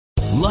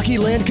Lucky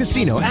Land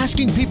Casino,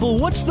 asking people,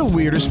 what's the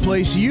weirdest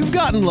place you've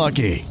gotten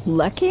lucky?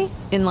 Lucky?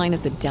 In line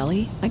at the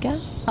deli, I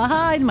guess?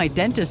 Aha, in my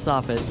dentist's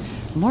office.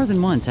 More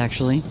than once,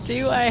 actually.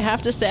 Do I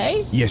have to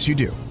say? Yes, you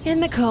do. In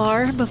the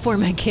car before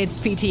my kids'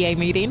 PTA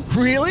meeting.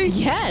 Really?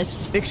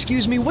 Yes.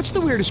 Excuse me, what's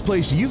the weirdest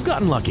place you've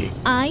gotten lucky?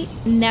 I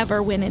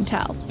never win and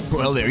tell.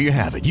 Well, there you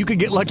have it. You can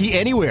get lucky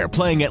anywhere,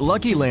 playing at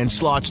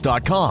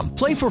LuckyLandSlots.com.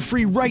 Play for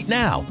free right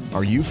now.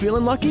 Are you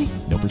feeling lucky?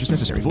 No purchase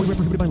necessary. Void where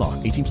prohibited by law.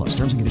 18 plus.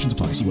 Terms and conditions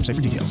apply. See website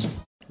for details.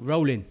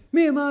 Rolling.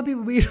 Me and my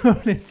people be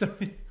rolling.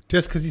 Sorry.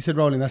 Just because you said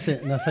rolling, that's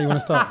it. And that's how you want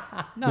to start.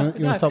 You want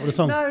to start with a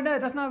song? No,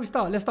 that's not how we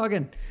start. Let's start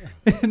again.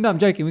 No, I'm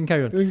joking. We can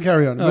carry on. We can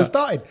carry on. All We're right.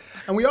 started.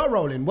 And we are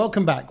rolling.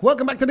 Welcome back.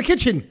 Welcome back to the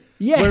kitchen.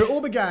 Yes. Where it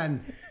all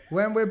began.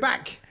 When we're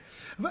back.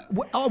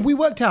 We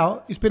worked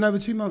out it's been over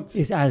 2 months.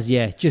 It's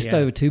just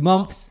over 2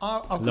 months.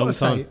 I've got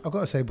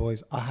to say,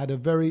 boys, I had a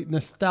very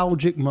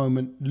nostalgic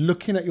moment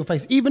looking at your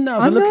face. Even now,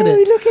 as I look at it,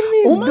 you're looking at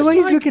me. almost The way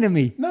he's like- looking at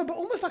me. No, but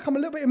almost like I'm a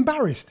little bit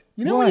embarrassed.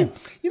 You know, Why?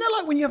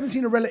 like when you haven't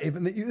seen a relative,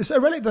 and it's a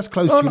relative that's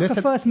close Oh, to you. like Let's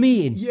the say- first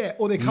meeting. Yeah,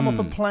 or they come off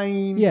a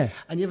plane. Yeah.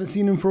 and you haven't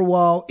seen them for a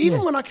while. Even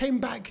Yeah. when I came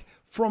back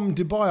from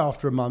Dubai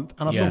after a month,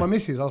 and I saw Yeah. my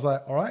missus, I was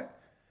like, "All right."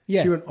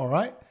 Yeah. She went, "All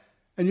right,"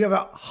 and you have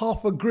a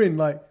half a grin,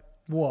 like,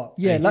 "What?"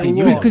 Yeah, Ain't like seen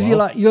you in a because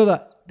while. you're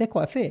like they're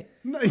quite fit.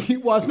 No,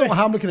 well, it's not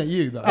how I'm looking at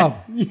you though. Oh.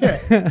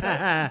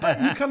 Yeah.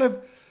 But you kind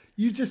of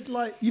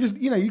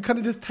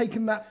just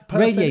taken that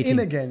person Radiating. in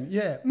again.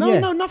 Yeah. No,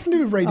 Yeah. nothing to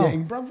do with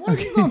radiating, bro. Why have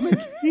you got me?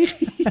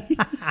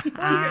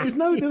 There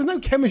was no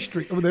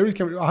chemistry. Well, there is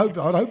chemistry. I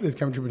hope there's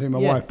chemistry between my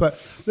Yeah. wife, but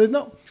there's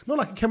not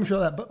like a chemistry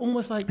like that, but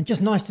almost like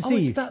Just nice to see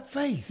it's you. that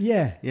face.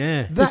 Yeah.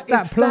 Yeah. It's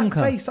that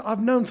plonker. face that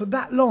I've known for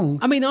that long.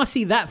 I mean, I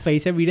see that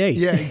face every day.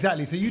 Yeah,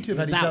 exactly. So you two have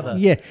had each That other. one.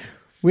 Yeah.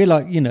 We're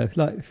like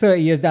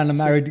 30 years down the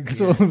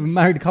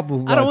married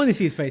couple. I don't want to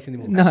see his face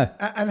anymore. No.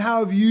 And how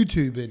have you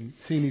two been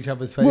seeing each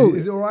other's faces? Well,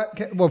 Is it all right?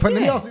 Well, let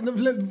me ask.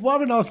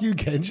 Rather than ask you,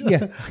 Kedge,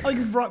 Yeah. I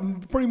think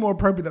it's pretty more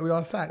appropriate that we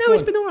are sat. No,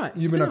 it's been all right.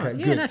 You've been okay. Right.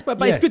 Good. Yeah, that's but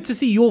Yeah. it's good to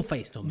see your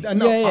face, Tommy.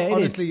 No, Yeah, it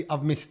honestly,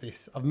 I've missed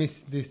this. I've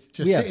missed this.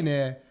 Just Yeah. sitting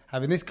here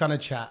having this kind of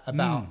chat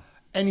about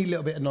any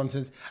little bit of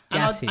nonsense.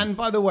 Gassy. And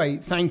by the way,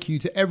 thank you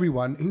to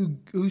everyone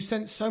who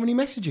sent so many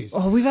messages.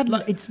 Oh, we've had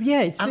and-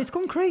 it's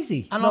gone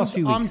crazy. And last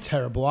few I'm weeks.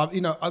 terrible.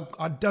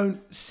 I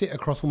don't sit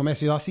across all my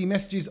messages. I see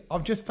messages.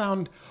 I've just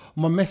found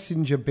my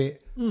messenger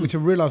bit, which I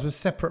realised was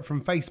separate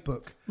from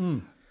Facebook.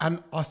 And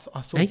I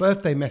saw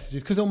birthday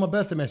messages because all my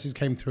birthday messages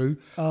came through.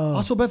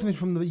 I saw birthday messages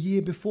from the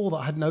year before that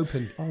I hadn't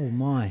opened. Oh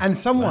my! And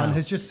someone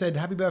has just said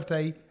happy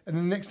birthday, and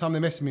then the next time they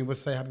messaged me was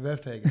say happy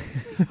birthday again.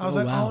 I was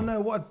wow. oh no,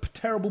 what a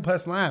terrible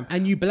person I am.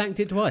 And you blanked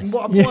it twice.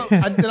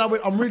 And then I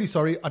went, I'm really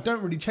sorry. I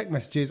don't really check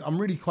messages. I'm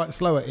really quite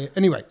slow at it.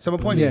 Anyway, so my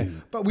point is,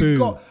 but we've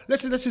got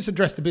let's just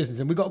address the business,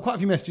 and we've got quite a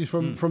few messages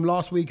from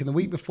last week and the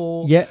week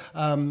before. Yeah.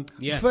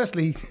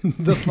 Firstly,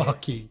 the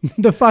fucky.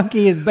 The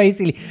fucky is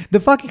basically the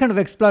fucky kind of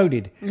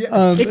exploded.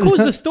 Yeah. It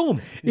caused a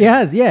storm. It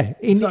has, yeah.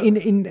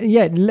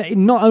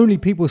 In not only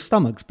people's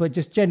stomachs, but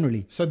just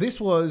generally. So this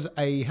was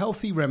a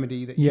healthy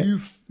remedy that Yeah.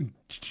 you've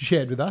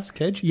shared with us,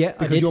 Kedge. Yeah, I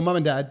because did. your mum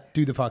and dad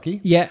do the fucky.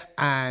 Yeah.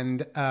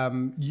 And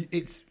and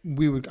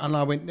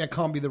I went, that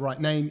can't be the right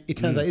name. It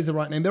turns out it is the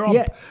right name.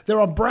 There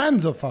are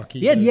brands of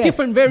fucky. Yeah, Yes.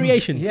 different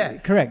variations. Yeah,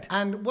 Correct.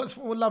 And what's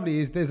lovely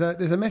is there's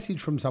a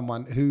message from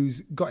someone who's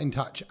got in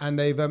touch, and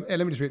they've let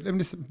me just read. Let me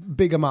just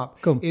big them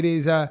up. Cool. It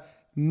is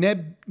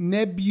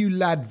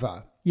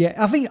Nebuladva, Yeah,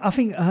 I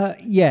think,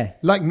 yeah.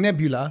 like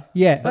nebula.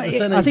 Yeah, but the I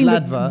surname's think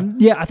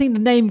Ladva. I think the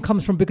name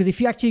comes from because if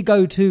you actually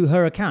go to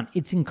her account,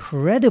 it's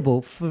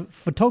incredible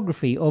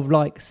photography of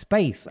like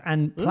space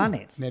and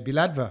planets.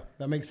 Nebuladva.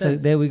 That makes So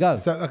sense. there we go.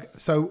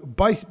 So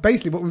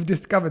basically, what we've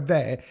discovered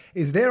there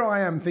is there I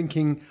am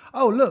thinking,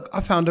 oh look,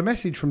 I found a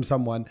message from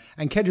someone,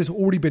 and Kedge has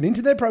already been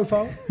into their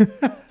profile,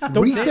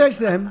 researched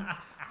them.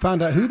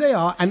 Found out who they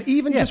are, and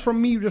even just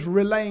from me just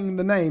relaying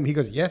the name, he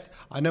goes, yes,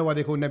 I know why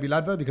they're called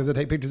Nebuladva, because they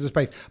take pictures of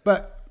space.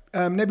 But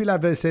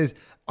Nebuladva says,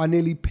 I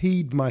nearly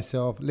peed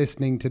myself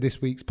listening to this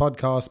week's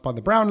podcast by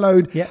the Brown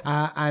Load. Yeah.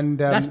 And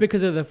That's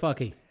because of the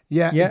fucky.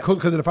 Yeah,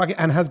 because of the fucking,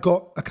 and has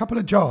got a couple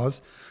of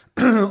jars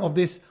of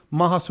this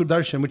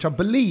Mahasudarshan, which I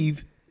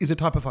believe is a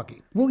type of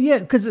fucky. Well, yeah,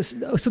 because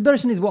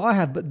Sudarshan is what I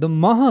have, but the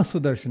Maha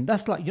Sudarshan,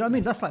 that's like, you know what I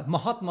mean? That's like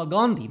Mahatma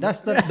Gandhi.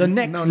 That's the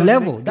next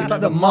level. It's That's like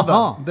the mother.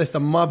 Maha. That's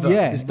the mother.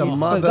 Yeah, It's the so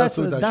mother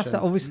Sudarshan. that's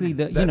obviously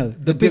the big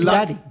deluxe,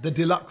 daddy. The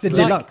deluxe. The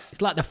level. deluxe.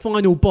 It's like the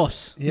final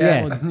boss.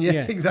 Yeah, Yeah.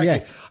 yeah, exactly.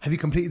 Yes. Have you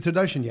completed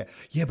Sudarshan yet?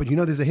 Yeah, but you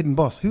know there's a hidden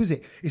boss. Who is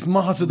it? It's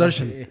Maha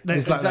Sudarshan.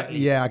 It's like that.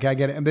 Yeah, okay, I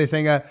get it. And they're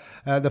saying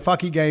the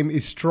fucky game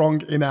is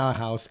strong in our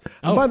house.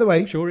 And by the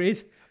way, Sure it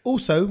is.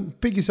 also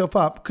big yourself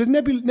up because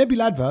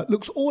Nebuladva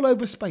looks all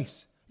over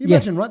space. You Yeah.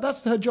 imagine, right?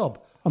 That's her job.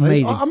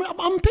 Amazing.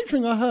 I'm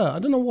picturing her. I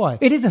don't know why.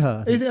 It is a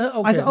her. Is it her?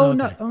 Okay.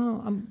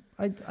 I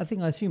I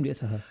think I assumed it's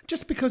her.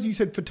 Just because you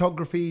said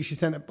photography,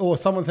 or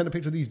someone sent a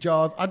picture of these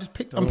jars. I'm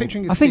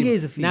picturing. It's I think it female.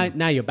 is a female.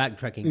 Now you're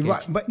backtracking.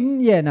 Right, but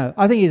Yeah, no,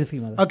 I think it is a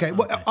female. okay.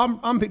 Well,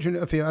 I'm picturing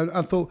it a female.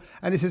 I thought,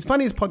 and it says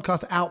funniest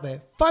podcast out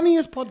there.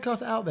 Funniest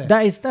podcast out there.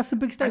 That's a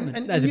big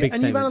statement. That's a big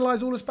And you've statement.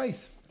 analysed all the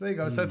space. There you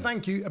go. So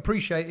thank you,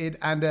 appreciated,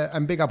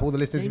 and big up all the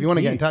listeners. If you want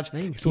to get in touch,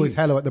 it's always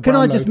hello at the. Can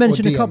I Brownload just or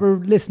mention a DM. couple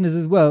of listeners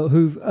as well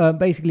who've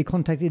basically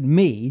contacted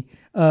me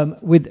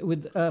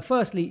with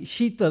firstly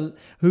Sheetal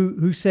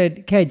who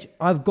said, Kedge,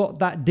 I've got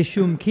that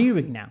Dishum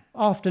keyring now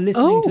after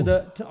listening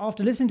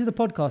after listening to the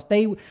podcast.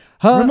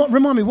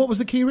 Remind me, what was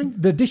the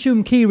keyring? The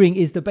Dishum keyring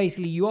is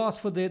basically you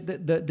ask for the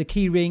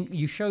keyring,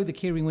 you show the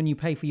keyring when you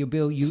pay for your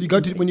bill. So you go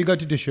to when you go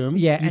to Dishum.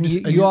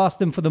 you ask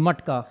them for the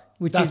matka,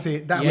 which That's is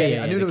it. That was it.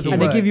 I knew there was a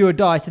and word. they give you a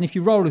dice, and if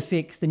you roll a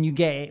 6, then you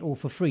get it all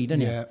for free,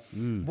 don't you? Yeah.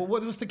 But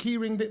what was the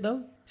keyring bit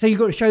though? So you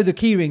got to show the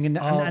keyring,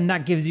 and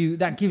that gives you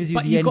the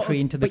entry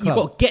into the club.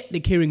 But you got to get the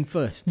keyring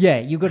first. Yeah,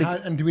 you got to.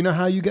 And do we know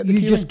how you get the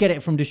You keyring? just get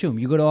it from Dishum.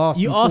 You got to ask.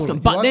 You ask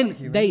them, for it. but You then ask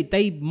them the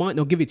they might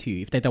not give it to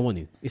you if they don't want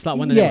to. It's like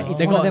one of Yeah, them. it's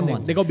They one of got- them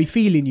ones. They got to be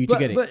feeling you to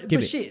get it.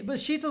 But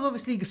Sheeta's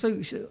obviously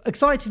so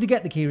excited to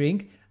get the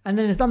keyring, and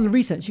then has done the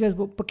research. She goes,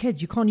 but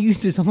Kedge, you can't use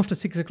this after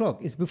 6 o'clock.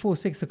 It's before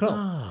 6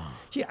 o'clock.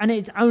 And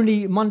it's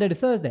only Monday to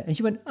Thursday. And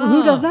she went,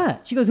 who does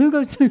that? She goes, who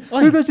goes to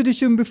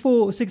Dishum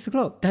before 6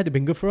 o'clock? That'd have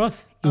been good for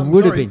us. It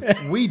would have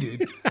been. We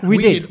did. We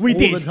did.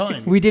 all the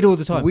time. We did all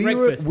the time.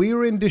 We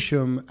were in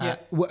Dishum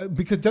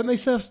because don't they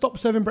stop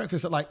serving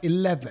breakfast at like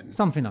 11?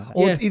 Something like that.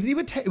 Or Yeah. is it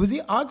even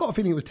I got a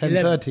feeling it was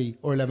 10:30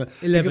 or 11.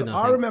 11, Because I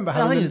I think. remember I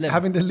think it was 11.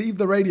 having to leave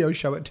the radio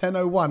show at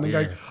 10:01 and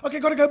going, okay,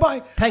 gotta go,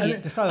 bye. Peg and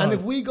it to Soho. And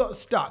if we got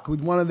stuck with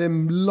one of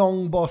them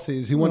long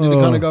bosses who wanted to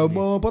kind of go,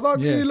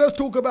 Badaki, let's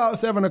talk about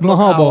 7 o'clock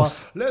Maha hour. boss.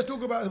 Let's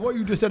talk about what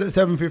you just said at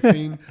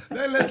 7:15.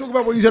 Then let's talk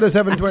about what you said at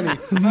 7:20.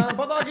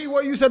 Badaki,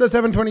 what you said at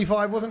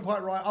 7:25 wasn't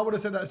quite right. I would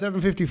have said that at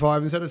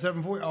 7:55 instead of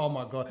 7:40. Oh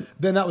my god!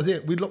 Then that was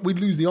it. We'd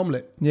lose the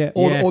omelette. Yeah.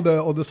 Or Yeah.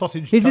 the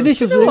sausage. His toast.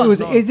 initials, You know what?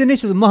 his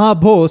initials, Maha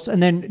Boss,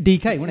 and then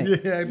DK, wasn't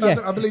it?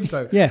 Yeah, I believe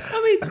so. Yeah.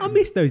 I mean, I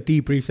miss those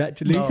debriefs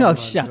actually. Oh, my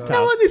shut God. up.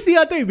 No, honestly,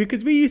 I do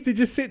because we used to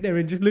just sit there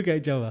and just look at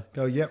each other.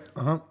 Go, yep,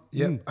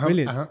 yep,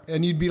 brilliant.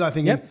 and you'd be like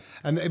thinking, Yep.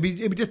 and it'd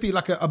would just be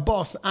like a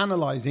boss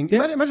analysing.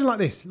 Yeah. Imagine like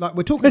this, like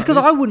we're talking. That's because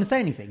about I this. wouldn't say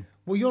anything.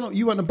 Well,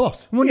 you weren't a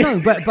boss. Well, no,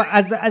 but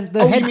as the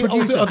Oh, head you mean,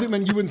 producer. I think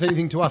man, you wouldn't say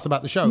anything to us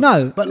about the show.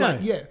 No. but No.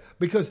 like,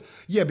 because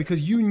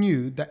you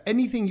knew that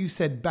anything you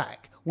said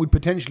back would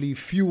potentially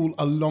fuel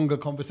a longer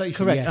conversation.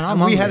 Correct, Yes. and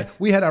And I'm we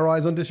hungry. had our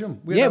eyes on Dishum.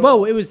 Yeah,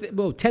 well, it was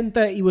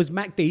 10:30 was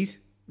MacD's.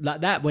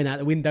 Like that went out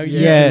the window. Yeah.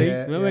 usually.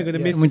 Yeah, We're yeah, going to yeah.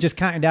 miss. And we're just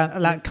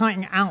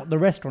counting out the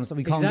restaurants that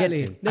we can't Exactly.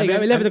 get to. There you And go.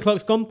 then- 11 and-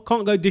 o'clock's gone.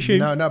 Can't go dishing.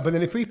 No, but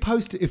then if we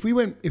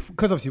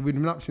because obviously we'd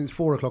been up since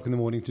 4 o'clock in the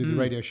morning to do the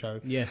radio show.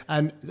 Yeah.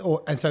 And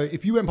so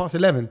if you went past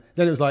 11,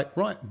 then it was like,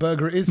 right,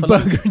 burger it is for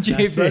Burger lunch. and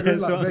chips. Burger,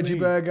 That's like what I veggie mean.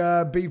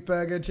 burger, beef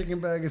burger, chicken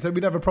burger. So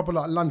we'd have a proper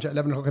like lunch at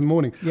 11 o'clock in the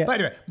morning. Yeah. But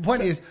anyway, the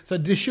point is, so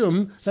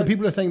Dishum, so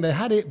people are saying they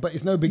had it, but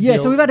it's no big Yeah,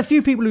 deal. so we've had a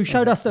few people who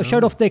showed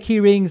off their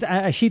key rings.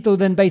 Sheetal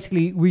then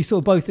basically we sort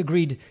of both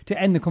agreed to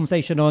end the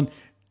conversation on.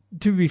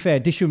 To be fair,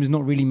 Dishum is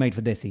not really made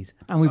for Desis,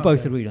 and we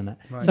both agreed on that.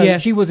 Right. So Yeah.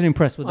 she wasn't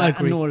impressed with that. I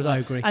agree. And nor was I. I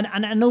agree.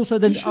 And also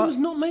then Dishum's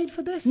not made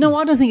for this. no,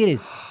 I don't think it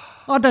is.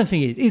 I don't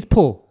think it is. It's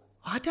poor.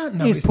 I don't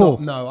know. It's It's poor.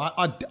 not. No,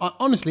 I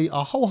honestly,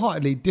 I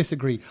wholeheartedly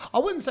disagree. I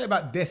wouldn't say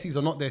about Desis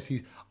or not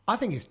Desis. I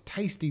think it's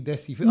tasty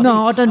Desi.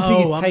 No, I don't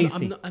think Oh, it's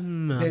tasty.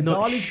 I'm Their not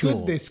dal is sure.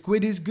 good. Their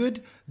squid is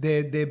good.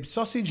 Their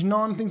sausage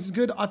naan things is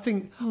good. I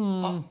think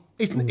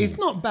it's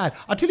not bad.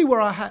 I'll tell you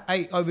where I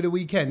ate over the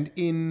weekend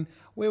in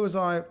where was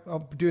I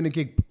doing a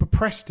gig?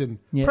 Preston.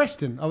 Yeah.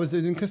 Preston. I was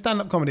doing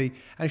stand-up comedy,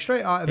 and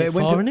straight out of there Bit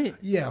went far, to innit?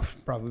 yeah,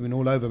 probably been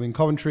all over. I mean,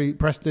 Coventry,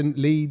 Preston,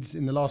 Leeds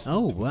in the last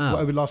Oh, wow.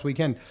 over the last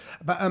weekend.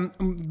 But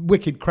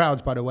wicked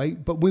crowds, by the way.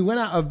 But we went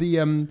out of the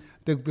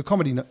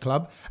comedy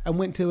club and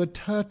went to a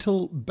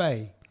Turtle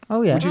Bay.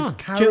 Oh yeah. Which is Ah,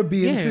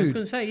 Caribbean yeah, food. I was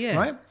going to say, yeah.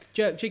 Right?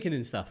 Jerk chicken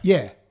and stuff.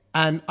 Yeah.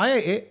 And I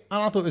ate it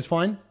and I thought it was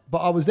fine. But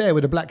I was there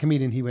with a black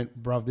comedian. He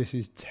went, bruv, this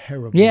is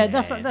terrible. yeah,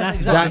 that's That's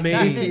exactly what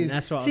I it. mean. That's it.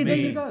 That's what I See, there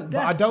you mean. go.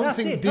 But I don't That's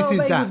think it. this Pearl is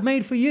Bay that. was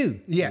made for you.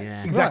 Yeah,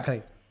 Yeah.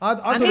 exactly. I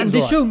And thought then it was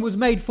all right. Dishum was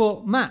made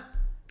for Matt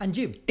and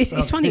Jim. It's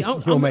funny.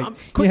 Your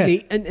mates.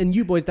 Quickly, and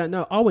you boys don't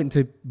know, I went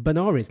to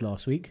Benares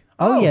last week.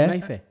 Oh, yeah.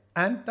 Mayfair.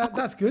 And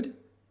that's good.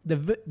 The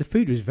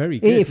food was very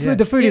good.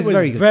 The food is was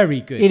very good.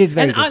 Very good. It is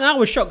very and good. And I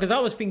was shocked because I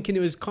was thinking it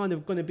was kind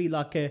of going to be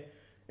like a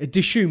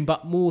Dishum,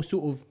 but more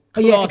sort of Oh,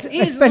 yeah, class. It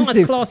is a expensive.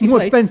 nice, classy More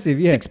place. expensive,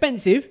 yeah. It's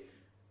expensive,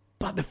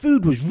 but the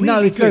food was really No,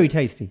 it's good. very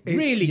tasty.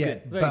 Really Yeah,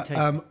 good. Very but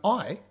tasty.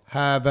 I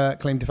have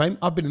claim to fame.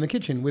 I've been in the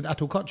kitchen with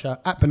Atul Kocha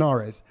at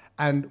Benares.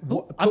 And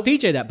I've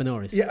DJ'd at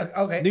Benares. Yeah,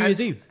 okay. New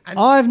Year's Eve. And,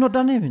 I've not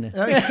done anything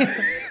there.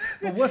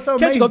 but what's so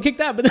Kedge amazing? got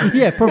kicked out, but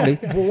Yeah, probably.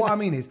 Well, what I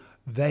mean is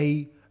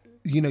they,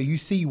 you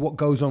see what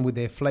goes on with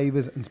their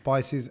flavors and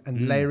spices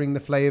and layering the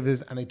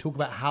flavors, and they talk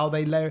about how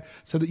they layer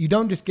so that you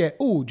don't just get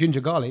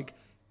ginger garlic,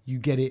 you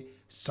get it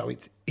So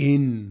it's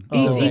in.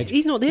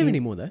 He's not there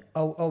anymore though.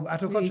 Oh,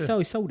 Atul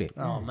He sold it.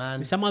 Oh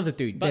man, Some other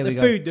dude. But There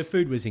we go. the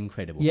food was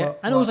incredible. Yeah,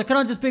 and also, can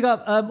I just big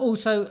up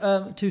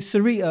to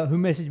Sarita, who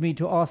messaged me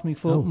to ask me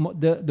for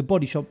the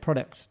Body Shop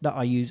products that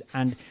I use,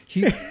 and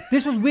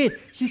this was weird.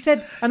 She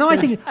said, and I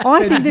think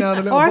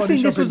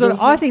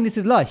this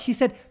is lie. She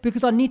said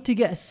because I need to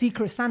get a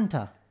Secret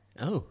Santa.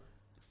 Oh,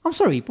 I'm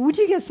sorry, but would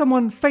you get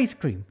someone face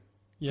cream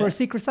for a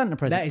Secret Santa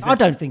present? That is I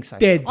don't think so.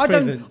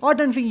 present. I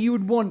don't think you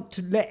would want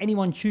to let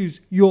anyone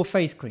choose your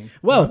face cream.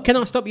 well, can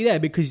I stop you there?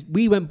 Because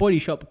we went Body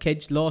Shop,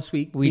 Kedge, last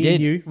week. We me did.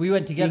 and you. We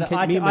went together.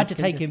 Me and I had to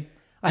take him.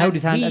 I held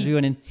his hand as we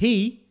went in.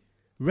 He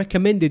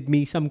recommended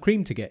me some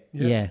cream to get.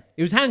 Yeah.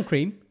 It was hand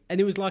cream,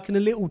 and it was like in a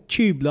little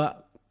tube, like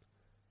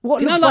What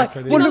Do you looks know, like, like-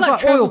 what do you know, looks like like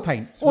travel- oil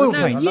paint? Oil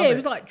no, paint. yeah, it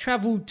was like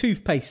travel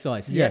toothpaste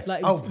size. Yeah.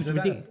 like Oh, it was, so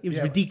that- it was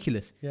yeah.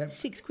 ridiculous. Yeah.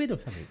 £6 or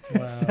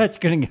something. Such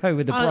couldn't go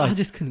with the I price.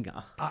 just couldn't go.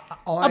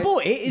 I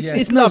bought it. It's, yeah.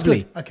 it's No, it's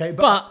lovely. good. Okay,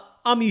 but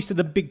I'm used to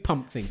the big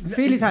pump thing.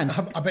 Feel his hand.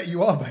 I bet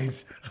you are,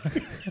 babes.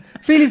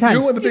 Feel his hand.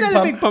 You want the You big know the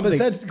pump, big pump but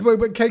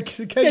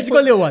thing. Kedge got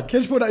a little one.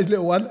 Kedge pulled out his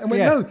little one and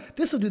went, Yeah. no,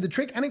 this will do the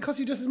trick, and it costs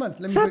you just as much.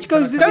 Let me Saj put-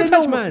 goes, can I- is Don't there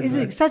touch no- man. is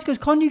it? Saj goes,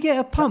 can't you get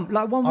a pump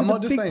like one I'm with not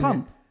a just big saying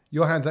pump? it.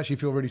 Your hands actually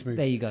feel really smooth.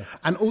 There you go.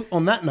 And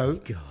on that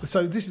note,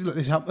 so this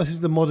is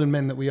the modern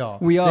men that we are.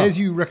 We are. There's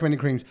you recommending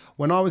creams.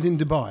 When I was in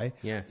Dubai,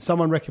 Yeah.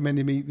 someone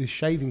recommended me this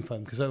shaving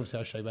foam because obviously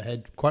I shave my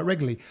head quite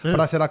regularly. But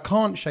I said I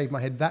can't shave my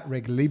head that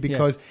regularly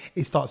because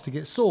it starts to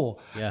get sore.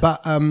 Yeah.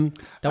 But want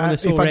a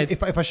sore head.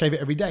 if I shave it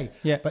every day.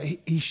 Yeah. But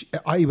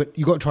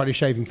you got to try this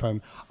shaving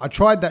foam. I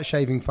tried that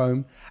shaving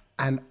foam,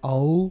 and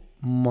oh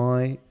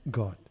my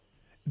god.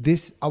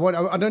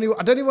 I don't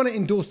even want to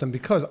endorse them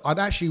because I'd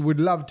actually would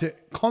love to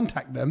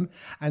contact them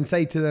and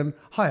say to them,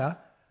 hiya,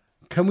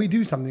 can we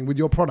do something with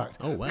your product?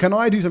 Oh, wow. Can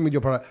I do something with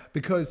your product?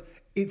 Because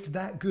it's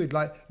that good.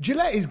 Like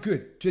Gillette is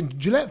good.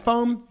 Gillette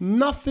foam,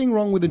 nothing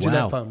wrong with the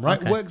Gillette Wow. foam,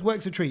 right? Okay.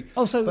 Works a treat.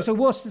 Oh, so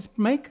what's this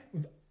make?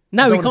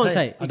 No, I we don't wanna can't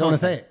say it. I don't want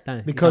to say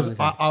it because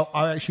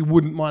I actually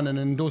wouldn't mind an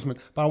endorsement,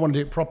 but I want to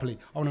do it properly.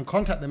 I want to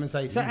contact them and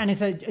say, So, and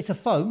it's a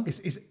foam.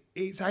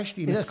 it's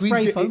actually Is it squeeze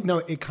spray it. foam? No,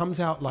 it comes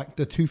out like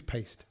the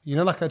toothpaste. You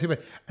know, like a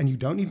toothpaste, and you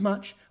don't need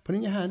much. Put it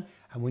in your hand,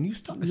 and when you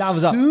start, Lavers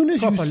as up. soon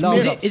as you Proper smell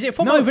lavers it, up. Is it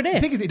from no, over there?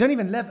 The thing is, it don't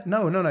even leather.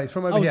 No, it's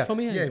from over it's here. from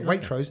here? Yeah, Okay.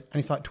 Waitrose, and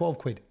it's like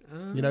 £12.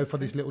 You know, for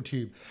this little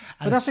tube.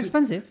 But that's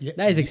expensive. Yeah,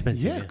 That is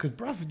expensive, Yeah, yeah. because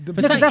bruv,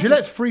 that's-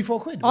 Gillette's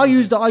 £3-4. I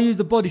use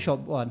the Body Shop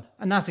one,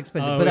 and that's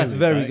expensive, Oh, but that's here we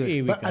very go, good.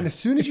 here we But, go. and as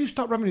soon as you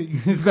start rubbing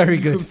it, It's very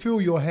you good. can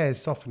feel your hair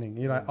softening.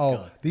 You're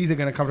like, these are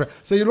going to come through.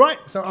 So you're right.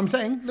 So I'm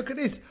saying, look at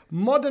this.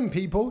 Modern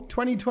people,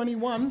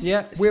 2021,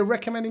 Yeah. we're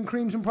recommending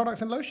creams and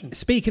products and lotions.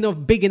 Speaking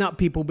of bigging up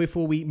people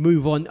before we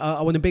move on,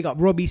 I want to big up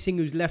Robbie Singh,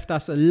 who's left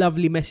us a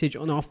lovely message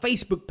on our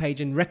Facebook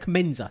page and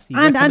recommends us.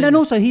 And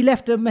also he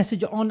left a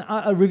message on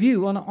a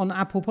review on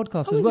Apple Podcasts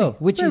as is well, he?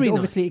 which Very is nice,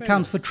 obviously it very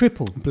counts nice. for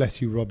triple.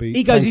 Bless you, Robbie.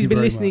 He goes, Thank he's you been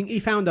very listening. much. He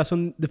found us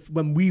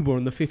when we were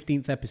on the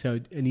 15th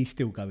episode, and he's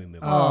still going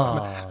with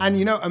us. And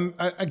you know,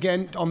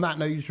 again, on that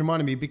note, you just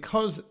reminded me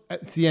because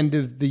it's the end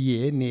of the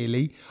year,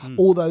 nearly.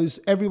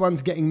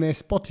 Everyone's getting their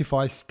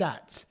Spotify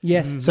stats.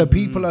 Yes. So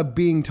people are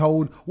being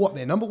told what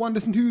their number one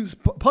listen to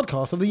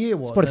podcast of the year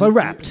was. Spotify And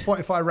Wrapped.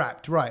 Spotify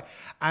Wrapped, right?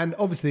 And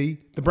obviously,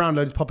 the brown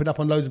load is popping up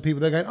on loads of people.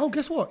 They're going, "Oh,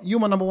 guess what? You're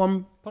my number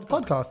one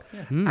podcast."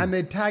 And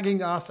they're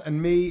tagging us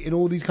and me in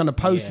all these kind of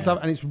posts and stuff.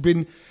 And it's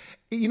been,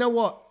 you know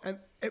what? And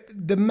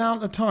the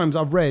amount of times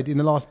I've read in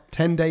the last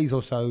 10 days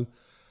or so.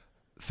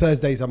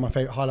 Thursdays are my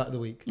favorite highlight of the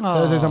week.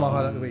 Thursdays are my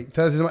highlight of the week.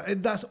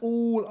 That's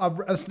all I've.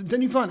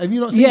 Don't you find? Have you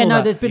not seen? Yeah, all no,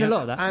 that? there's been a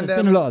lot of that. And, There's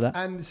been a lot of that.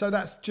 And so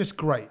that's just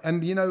great.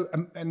 And you know,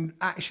 and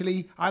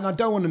actually, and I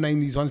don't want to name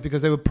these ones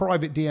because they were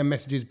private DM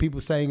messages, people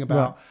saying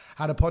about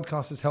how the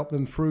podcast has helped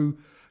them through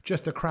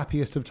just the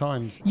crappiest of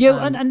times. Yeah,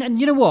 and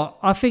you know what?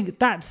 I think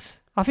that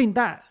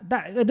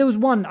there was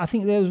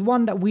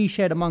one that we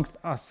shared amongst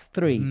us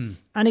three,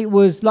 and it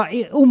was like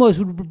it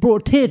almost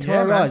brought a tear to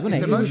our eyes, wasn't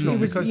it's it? emotional It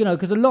was, because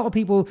because a lot of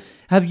people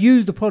have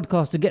used the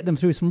podcast to get them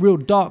through some real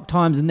dark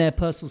times in their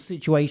personal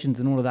situations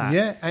and all of that.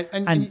 Yeah,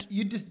 and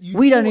you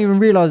we don't even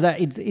realise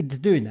that it's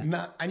doing that.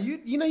 Nah, and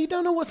you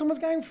don't know what someone's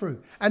going through.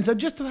 And so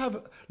just to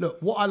have look,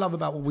 what I love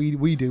about what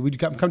we do, we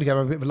come together,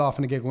 have a bit of a laugh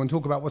and a giggle and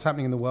talk about what's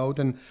happening in the world,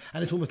 and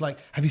it's almost like,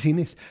 have you seen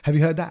this? Have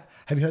you heard that?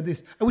 Have you heard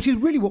this? Which is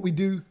really what we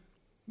do.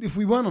 If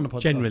we weren't on the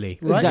podcast, Generally.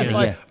 right? Exactly, It's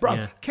like, yeah. bro,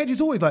 Yeah. Kedge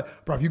is always like,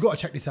 bro, you got to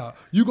check this out.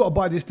 You got to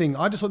buy this thing.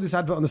 I just saw this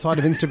advert on the side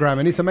of Instagram,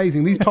 and it's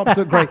amazing. These tops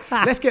look great.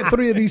 Let's get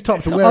 3 of these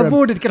tops and wear I've them.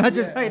 ordered. Can I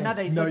just say now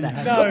that you No, said you that?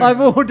 haven't. I've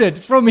ordered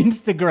from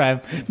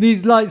Instagram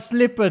these like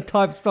slipper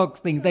type socks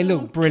things. They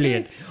look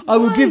brilliant. I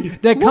will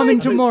give. They're coming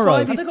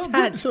tomorrow. Have they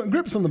got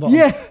grips on the bottom?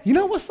 Yeah. You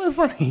know what's so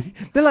funny?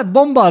 They're like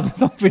bombers or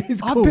something.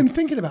 It's I've cool. been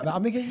thinking about that.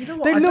 I'm thinking, you know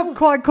what? They I look don't-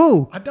 quite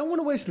cool I don't want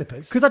to wear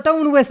slippers, because I don't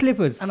want to wear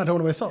slippers. and I don't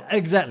want to wear socks.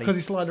 Exactly. Because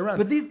you slide around.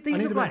 But these I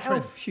need need a bit of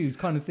like tread. elf shoes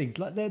kind of things.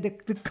 Like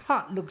the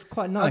cut looks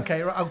quite nice.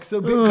 Okay, right. So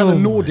a bit kind of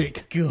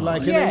Nordic,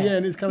 like Yeah.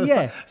 and it's kind of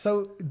Yeah. stuff.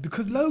 So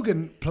because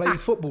Logan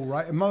plays football,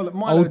 right, and Milo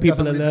Old people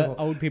doesn't really alert, play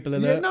football. old people Yeah,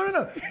 alert.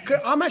 no.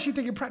 I'm actually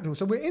thinking practical.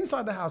 So we're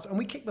inside the house and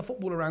we kick the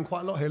football around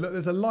quite a lot here. Look,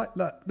 there's a light.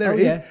 Look, there Oh, it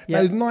is. yeah,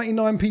 yeah. Those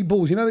 99p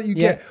balls. You know that you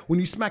Yeah. get when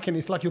you smack it.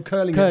 It's like you're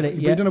curling Curl it, it,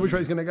 but yeah. you don't know which way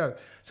it's going to go.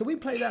 So we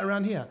play that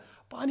around here.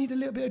 But I need a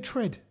little bit of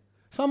tread.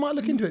 So I might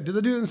look into it. Do they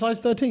do it in size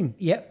 13?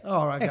 Yep.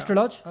 All right. Extra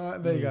large.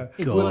 There you go.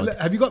 God. Well,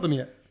 have you got them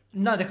yet?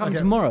 No, they're coming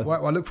Okay. tomorrow.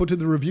 Well, I look forward to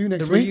the review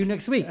next The week. review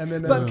next week. And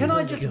then, but can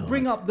I just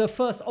bring up the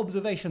first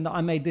observation that I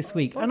made this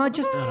week? And I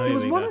just, it here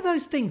was we one go. of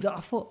those things that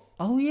I thought,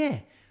 oh yeah,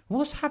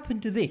 what's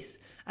happened to this?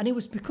 And it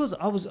was because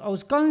I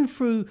was going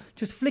through,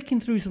 just flicking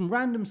through some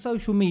random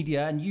social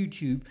media and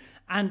YouTube,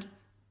 and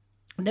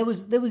there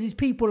was these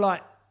people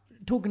like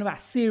talking about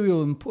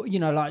cereal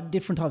and like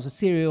different types of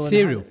cereal,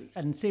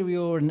 and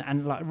cereal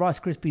and like Rice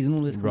Krispies and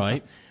all this kind of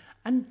Right.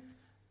 stuff.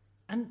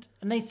 And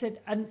they said,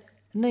 and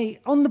they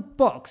on the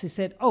box it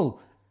said,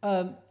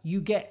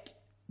 you get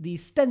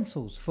these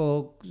stencils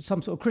for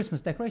some sort of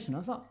Christmas decoration. I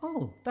was like,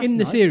 oh, that's In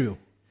the nice. cereal.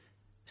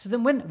 So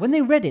then when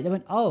they read it, they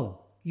went, oh,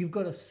 you've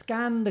got to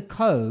scan the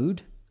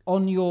code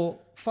on your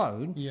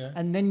phone, Yeah.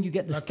 and then you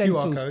get the Like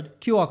stencils.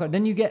 QR code.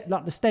 Then you get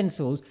like the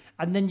stencils,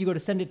 and then you got to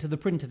send it to the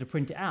printer to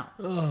print it out.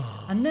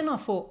 And then I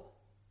thought,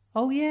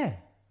 oh yeah.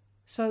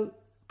 So,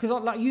 because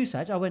like you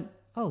said, I went,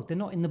 oh, they're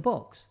not in the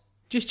box.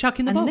 Just chuck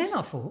in the And box. then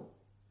I thought,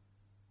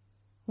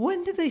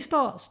 when did they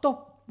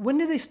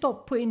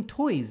stop putting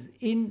toys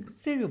in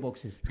cereal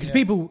boxes? Because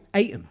people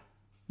ate them.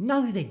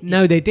 No, they didn't.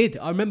 No, they did.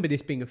 I remember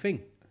this being a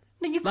thing.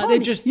 No, you Like, can't. they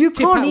just You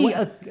tip can't out eat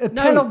what- a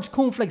No. Kellogg's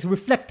cornflakes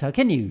reflector,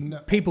 can you? No.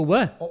 People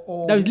were.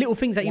 Or Those little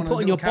things that you one put of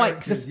on the your little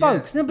bikes. The characters,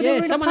 spokes. No, but Yeah, they were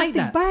in a someone ate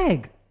plastic that.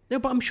 bag. No,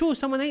 but I'm sure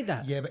someone ate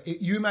that. Yeah, but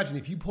you imagine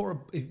if you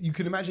if you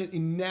can imagine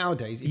in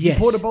nowadays, if Yes. you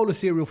poured a bowl of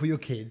cereal for your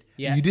kid,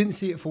 Yeah. and you didn't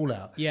see it fall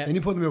out, Yeah. then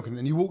you poured the milk in,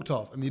 and you walked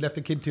off, and you left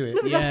the kid to it.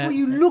 No, but Yeah. that's what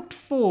you looked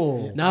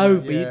for. No,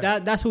 but Yeah.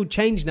 that's all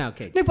changed now,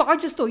 kid. No, but I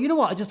just thought, you know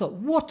what? I just thought,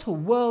 what a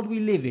world we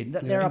live in.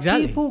 That there are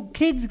Exactly.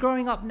 kids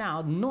growing up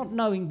now, not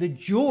knowing the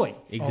joy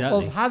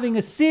Exactly. of having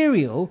a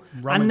cereal,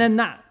 Rummage. and then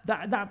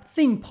that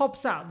thing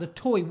pops out, the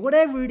toy,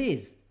 whatever it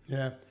is.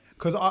 Yeah,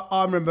 because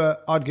I remember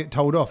I'd get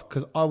told off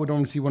because I would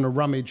honestly want to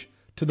rummage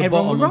to the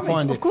Everyone bottom would and rummage.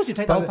 find it. Of course you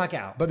take the whole packet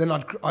out. But then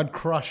I'd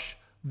crush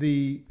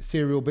the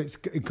cereal bits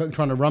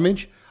trying to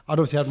rummage. I'd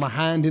obviously have my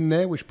hand in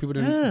there, which people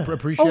didn't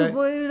appreciate. Oh,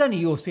 well, it was only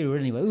your cereal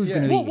anyway. Who's Yeah.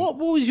 going to eat What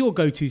was your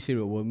go-to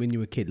cereal when you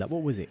were a kid? Like,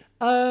 what was it?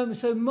 it?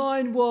 So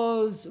mine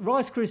was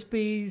Rice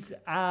Krispies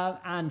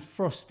and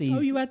Frosties.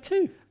 Oh, you had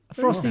two.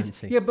 Very Frosties.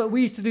 fancy. Yeah, but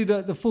we used to do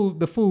the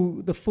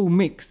full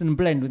mix and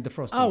blend with the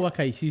Frosties. Oh,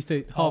 okay. So you used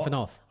to half and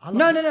half.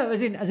 No.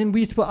 As in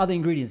we used to put other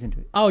ingredients into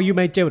it. Oh, you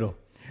made gelato.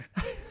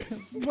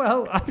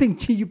 Well, I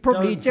think you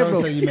probably eat Don't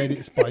Jebro. say you made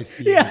it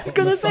spicy. Yeah, I was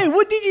gonna say,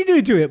 what did you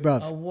do to it,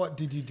 bruv? What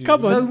did you do?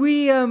 Come on. So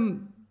we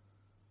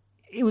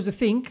it was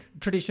a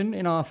tradition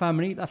in our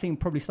family. I think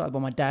probably started by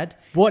my dad.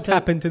 What's So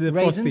happened to the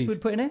raisins Frosties?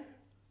 we'd put in it.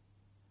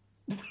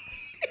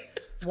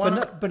 Why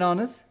not?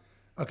 Bananas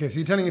Okay, so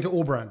you're turning into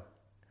all brand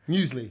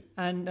muesli.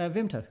 and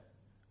Vimto.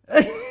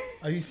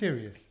 Are you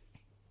serious?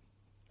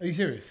 Are you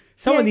serious?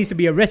 Someone Yeah, needs to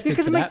be arrested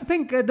because for it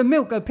makes that. the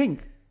milk go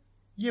pink.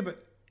 Yeah,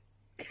 but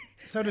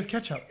so does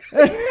ketchup.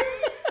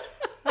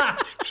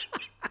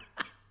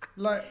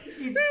 Like,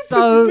 It's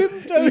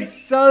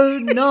so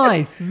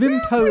nice.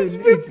 Vimto is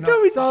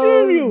Vimto in so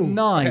cereal?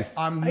 nice.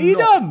 I'm Are you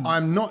not, dumb?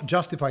 I'm not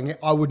justifying it.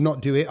 I would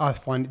not do it. I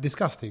find it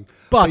disgusting.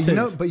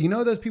 Butters. But you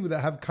know those people that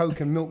have Coke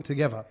and milk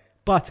together.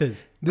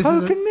 Butters. This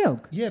Coke is a- and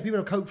milk. Yeah, people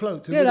have Coke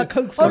floats. Yeah, like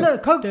Coke Oh float. no,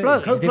 Coke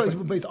float. Coke is floats,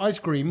 different. but it's ice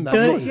cream. Of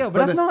course, yeah,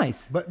 but that's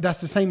nice. But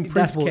that's the same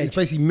principle. It's kedge.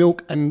 basically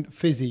milk and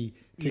fizzy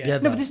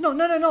together. No, but it's not.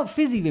 No, not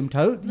fizzy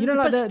Vimto. You know,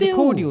 like But the still-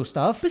 cordial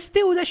stuff. But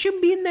still, that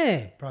shouldn't be in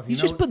there. Bruv, you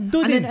you just know- put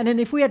dud And in. then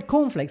if we had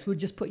cornflakes, we'd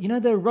just put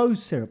the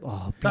rose syrup.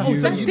 Oh, That's, Oh,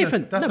 that's you-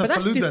 different. That's No, a but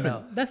that's Faluda different.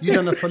 now. That's You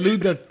done a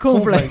Faluda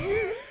cornflakes.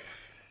 cornflake.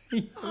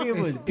 It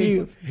was It's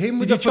beautiful. him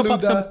with Did the you chop up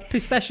Faluda. some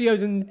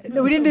pistachios and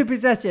No, we didn't do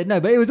pistachio. No,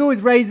 but it was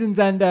always raisins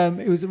and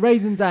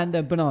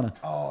banana.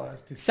 Oh,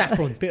 that's just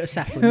saffron, bit of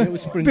saffron, little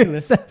sprinkle Bit of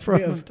of saffron.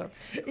 bit of-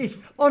 It's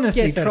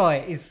honestly Yes, sir. try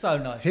it. It's so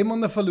nice. him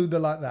on the Faluda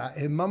like that.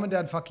 His mum and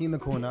dad fucking in the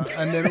corner,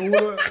 and then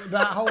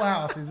that whole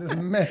house is just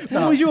messed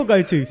up. What was your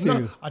go-to cereal?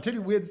 No, I tell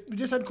you, we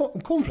just had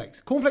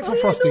cornflakes. Cornflakes Oh, or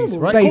yeah, Frosties, normal.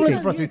 right? Basic.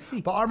 Cornflakes or Yeah, Frosties. yeah.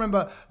 But I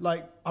remember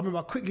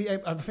I quickly ate,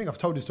 I think I've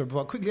told this story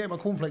before, I quickly ate my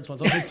cornflakes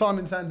once. I was with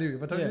Simon Sandu.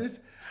 Have I told you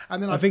this?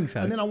 And then I think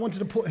so. And then I wanted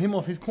to put him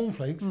off his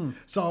cornflakes.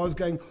 So I was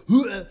going,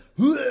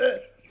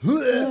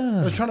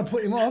 I was trying to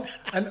put him off.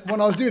 And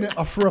when I was doing it,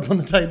 I threw up on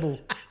the table.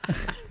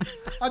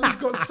 I just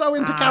got so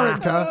into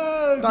character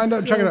that I ended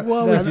up chucking it.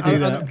 Why would you do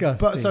that?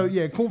 But so,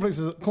 yeah,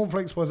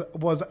 cornflakes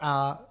was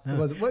our...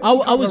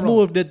 I was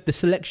more of the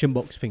selection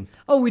box thing.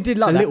 Oh, we did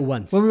like The that little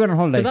ones. when we went on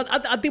holiday.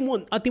 Because I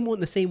didn't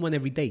want the same one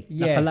every day.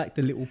 Like, Yeah. I like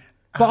the little.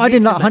 But I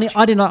didn't mix like and match.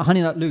 I didn't like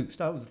honey nut loops.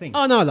 That was the thing.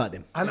 Oh no, I like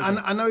them. And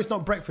I know it's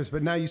not breakfast,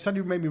 but now you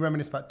suddenly made me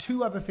reminisce about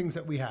two other things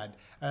that we had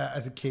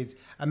as a kids,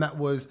 and that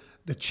was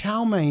the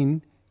chow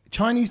mein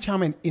Chinese chow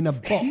mein in a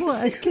box.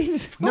 What? As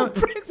kids for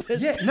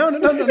breakfast? Yeah, no,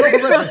 not for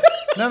breakfast.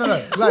 No.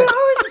 Like,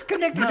 How is this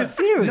connected to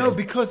cereal? No,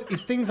 because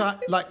it's things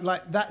like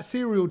that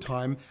cereal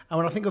time. And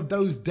when I think of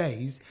those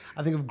days,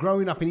 I think of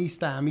growing up in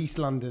East Ham, East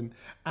London,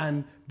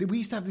 and we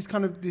used to have this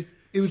kind of this.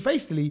 It was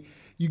basically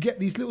you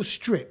get these little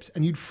strips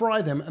and you'd fry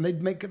them, and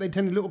they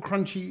turn a little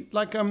crunchy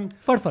like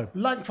farfar.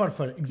 Like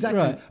farfar, exactly.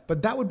 Right.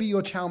 But that would be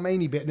your chow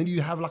mein bit, and then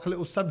you'd have like a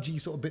little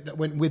sabji sort of bit that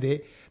went with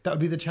it. That would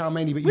be the chow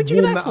mein bit. Where'd You'd you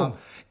get warm that that up. from?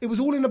 It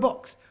was all in a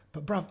box.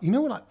 But bruv, you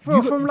know what? Like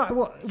From like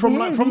what? From Yeah,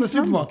 the East London.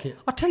 supermarket.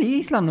 I tell you,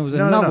 East London was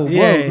No, another world.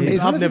 Yeah,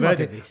 It's I've from the never heard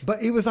supermarket. of this.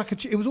 But it was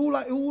like it was all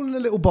in a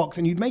little box,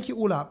 and you'd make it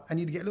all up,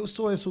 and you'd get a little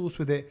soy sauce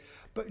with it.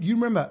 But you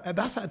remember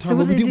that's at a time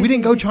was when it- we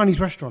didn't go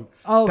Chinese restaurant.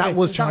 Oh, that okay,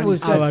 was so that Chinese. was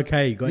just- Oh,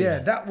 okay, got Yeah,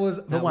 you. that was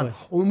the That one. was-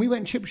 Or when we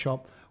went chip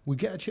shop, we'd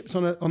get the chips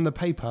on the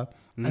paper,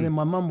 and then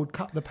my mum would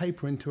cut the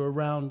paper into a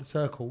round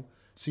circle.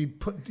 So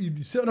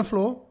you'd sit on the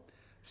floor,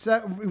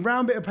 set a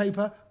round bit of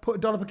paper, put a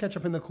dollop of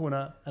ketchup in the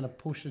corner, and a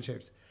portion of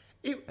chips.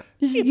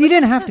 You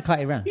didn't have to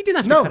cut it round. You didn't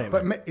have to No, cut it.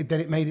 but right? then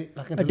it made it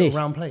like into a dish. little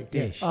round plate.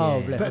 Dish, Oh,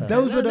 yeah. bless But her.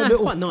 those were the That's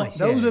little. quite nice,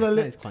 Those yeah. were the That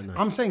little. is quite nice.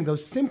 I'm saying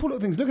those simple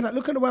little things. Look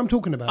at the way I'm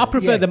talking about. I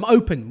prefer Yeah. them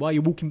open while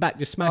you're walking back,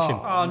 just smash them.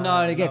 Oh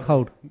no, they get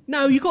cold.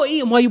 No, you got to eat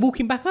them while you're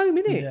walking back home,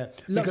 innit? Yeah, Lots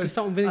of because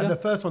salt and vinegar. the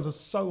first ones are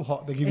so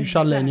hot they give you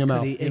chalet in your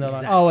mouth. Exactly, You know, like,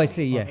 exactly. Oh, I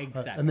see. Yeah.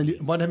 Exactly. and then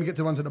by the time you get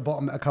to the ones at the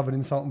bottom that are covered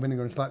in salt and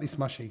vinegar and slightly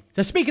smushy.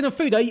 So speaking of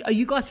food, are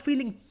you guys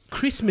feeling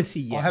Christmassy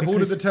yet? I have Because-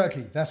 ordered the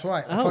turkey. That's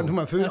right. I'm Oh, talking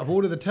about food. I've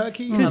ordered the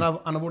turkey and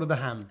I've ordered the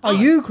ham. Are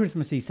you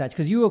Christmassy, Satch?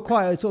 Because you were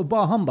quite a sort of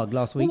bar humbug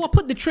last week. Well, I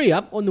put the tree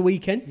up on the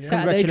weekend.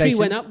 Saturday, tree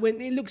went up.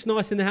 Congratulations. It looks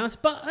nice in the house,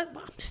 but I'm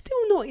still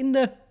not in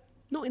the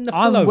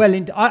I'm flow. well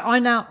into. I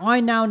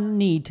now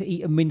need to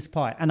eat a mince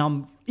pie, and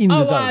I'm in the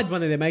Oh, zone. I had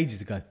one of them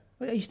ages ago.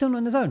 Are you still not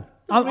in the zone?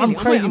 Not I'm really.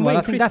 craving one. wearing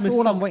I think that's Christmas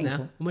all I'm socks waiting now.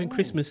 for. I'm wearing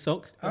Christmas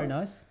socks. Very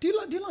nice. Do you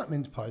like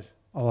mince pies?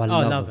 Oh, I I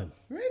love love them.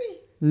 them. Really?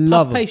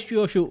 Love Puff them. pastry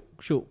or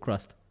short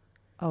crust?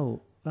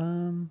 Oh,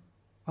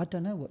 I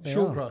don't know what they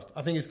Short are. crust.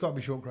 I think it's got to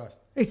be short crust.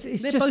 It's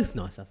They're just both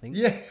nice, I think.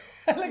 Yeah.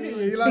 Look at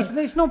you. Like,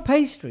 it's not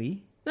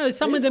pastry. No,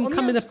 some of It's them on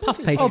come the in a outside, puff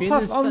of pastry. course. Oh,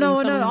 puff. and Oh no,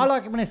 some no. of them- I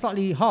like it when it's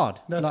slightly hard.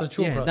 that's Like- a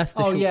short yeah, crust. that's the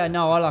Oh short. yeah,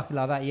 no, I like it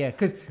like that. Yeah,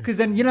 because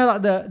then you know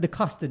like the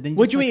custard. Then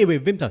What do you eat it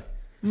with, Vimto?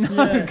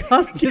 No,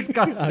 custard, just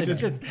custard,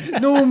 just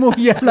normal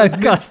yellow Pie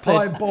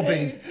custard.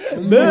 bobbing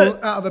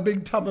out of a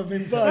big tub of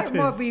info. That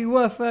might be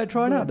worth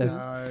trying out then.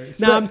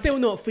 No, I'm still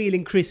not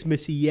feeling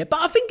Christmassy yet, but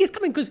I think it's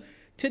coming because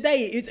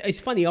today it's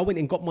funny. I went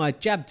and got my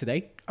jab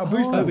today. A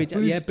booster. COVID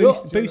jab. Yeah,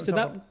 Booster. boosted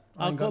I up.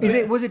 I ain't got got a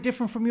bit, Was it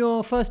different from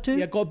your first two?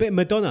 yeah, got a bit of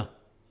Madonna.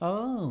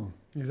 Oh,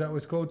 Is that what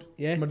it's called?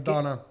 Yeah,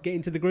 Madonna. Get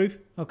into the groove.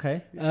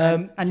 okay.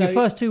 And And your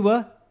first two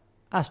were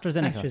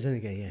AstraZeneca.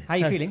 AstraZeneca. Yeah. How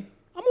you So, feeling?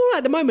 I'm all right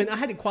at the moment. I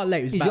had it quite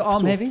late. It was Is about your arm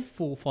sort of heavy?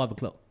 4 or 5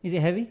 o'clock. Is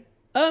it heavy?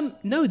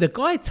 No, the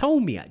guy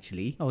told me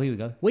actually. Oh, here we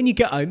go. When you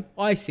get home,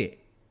 ice it.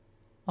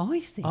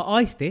 Iced it. I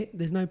iced it.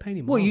 There's no pain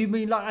in my What arm. you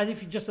mean like as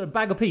if you just a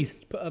bag of peas?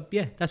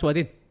 Yeah, that's what I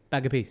did.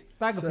 Bag of peas.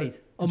 Bag of So, peas.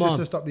 On just my to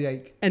arm. stop the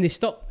ache. And it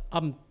stopped.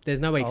 There's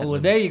no ache. Oh, at the well,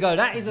 moment. there you go.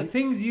 That is the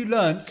things you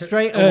learned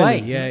straight Early, away.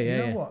 Yeah, You yeah,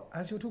 know yeah. what?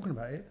 As you're talking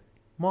about it,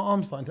 my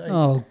arm's starting to ache.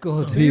 Oh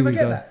God, Do you here ever we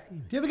get go. that?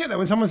 Do you ever get that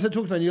when someone talks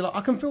about it, you're like,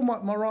 I can feel my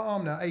right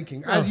arm now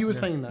aching as you were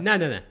saying that. No.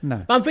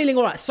 No. But I'm feeling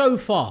all right so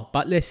far.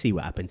 But let's see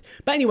what happens.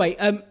 But anyway,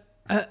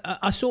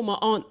 I saw my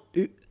aunt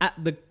at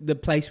the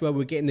place where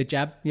we're getting the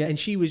jab, Yeah. and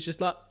she was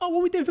just like, "Oh, what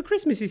are we doing for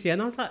Christmas this year?"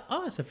 And I was like,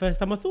 "Oh, it's the first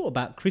time I thought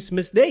about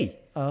Christmas Day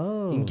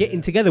Oh, and getting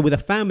together with a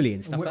family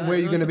and stuff." Where like are that.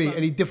 you And I going to was be? just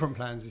like, Any different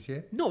plans this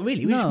year? Not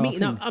really. We're No, just I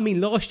meeting up. think- I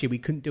mean, last year we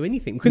couldn't do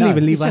anything. We couldn't No,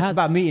 even leave it's our just house.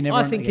 about meeting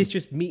everyone I think again. it's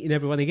just meeting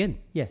everyone again.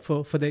 Yeah.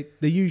 For the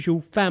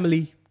usual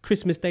family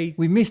Christmas Day.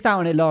 we missed out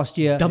on it last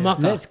year.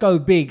 Damaka. Let's go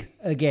big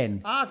again.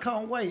 I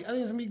can't wait. I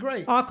think it's going to be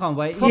great. I can't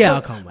wait. Yeah,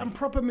 I can't wait. And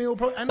proper meal.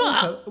 And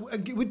also,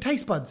 with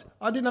taste buds.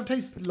 I didn't have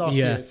taste last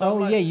Yeah. year. So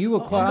Oh, I'm yeah, you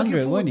were I'm quite looking under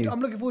it, forward- weren't you? I'm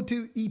looking forward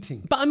to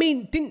eating. But I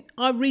mean, didn't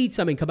I read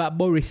something about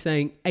Boris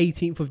saying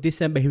 18th of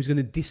December he was going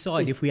to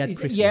decide if we had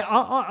Christmas? Yeah,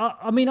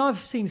 I mean,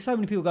 I've seen so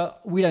many people go,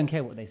 we don't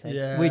care what they say.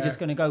 Yeah. We're just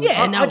going to go.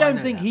 Yeah, no, I I don't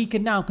know think that. he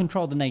can now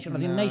control the nation. I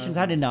think the nation's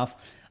had enough.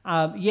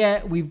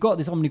 Yeah, we've got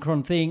this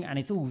Omicron thing and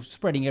it's all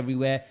spreading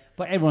everywhere,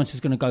 but everyone's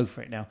just going to go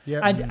for it now. Yeah.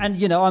 And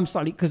you know, I'm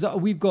slightly, because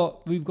we've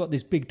got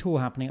this big tour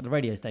happening at the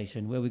radio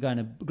station where we're going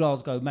to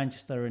Glasgow,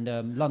 Manchester and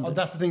London. Oh,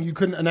 that's the thing you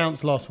couldn't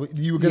announce last week.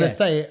 You were going to Yeah.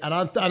 say it, and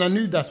I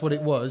knew that's what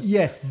it was.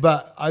 Yes.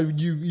 But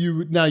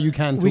you now you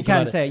can. Talk we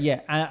can about say it,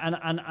 yeah.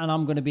 And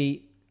I'm going to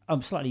be,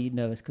 I'm slightly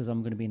nervous because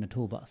I'm going to be in a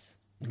tour bus.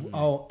 it.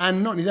 Oh,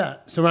 and not only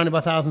that, surrounded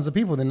by thousands of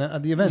people then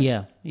at the event.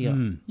 Yeah.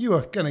 You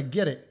are going to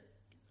get it.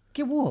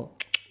 Get what?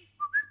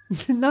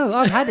 No,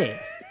 I've had it.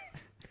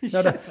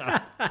 No,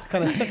 that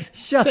kind of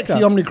Shut sexy up.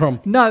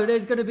 Omnicron. No,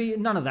 there's going to be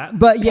none of that.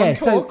 But yeah, On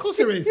tour, of course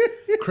there is.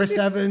 Chris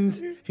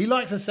Evans, he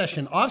likes a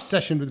session. I've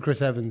sessioned with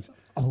Chris Evans.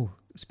 oh,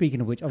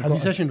 Speaking of which, Have you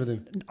sessioned with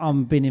him?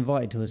 I'm being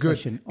invited to a Good.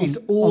 session. It's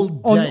all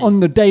day. on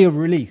the day of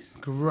release.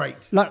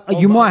 Great. Like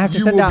you might have to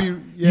send out.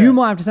 yeah. You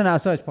might have to send out a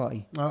search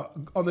party.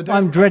 On the day.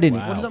 I'm dreading it.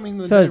 What does that mean?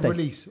 The Thursday. day of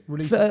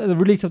release. The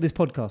release of this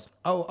podcast.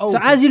 Oh. So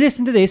as you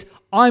listen to this,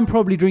 I'm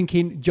probably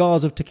drinking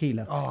jars of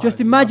tequila. Oh, just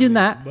imagine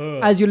that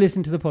as you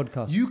listen to the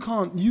podcast. You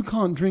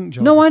can't drink.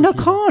 Jars No, of I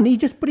tequila.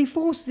 can't. But he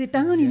forces it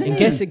down. You know.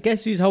 And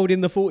guess who's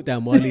holding the fort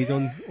down while he's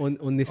on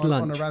this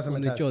lunch on a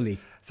on the jolly.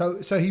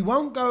 So he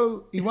won't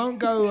go. He won't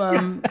go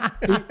on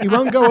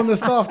the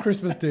staff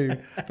Christmas do,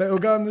 but he'll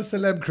go on the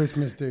celeb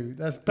Christmas do.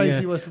 That's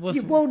basically what's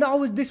Well, no,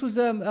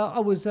 I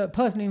was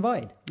personally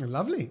invited.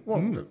 lovely.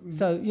 Well,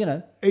 So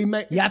he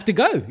may, You have to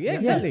go. Yeah,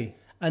 exactly.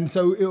 and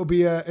so it'll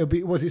be.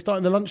 Was it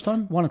starting the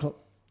lunchtime? 1:00.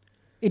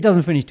 It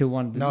doesn't finish till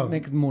 1 No.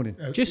 next morning.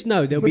 Just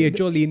know there'll be a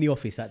jolly in the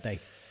office that day.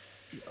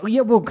 Oh,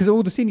 yeah, well, because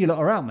all the senior lot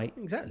are out, mate.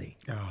 Exactly.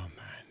 Oh man.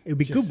 It'll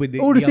be good with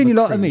all the senior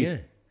other lot crew, and me. Yeah.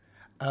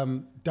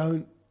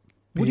 Don't.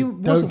 What do you-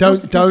 what's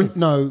Don't. the Don't.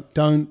 No.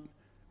 Don't.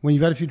 When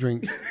you've had a few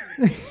drinks.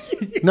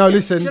 No,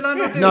 listen. Shall I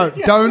not do No,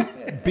 it?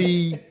 don't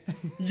be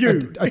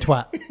a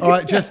twat. All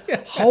right, just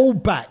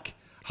hold back.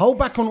 Hold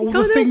back on all the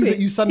can't help things it. that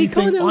you suddenly He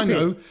can't think. help I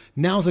know. it.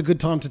 Now's a good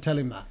time to tell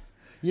him that.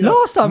 You know,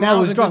 Last time I now's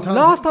was a good drunk. time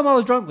Last time I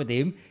was drunk with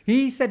him,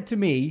 he said to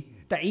me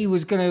that he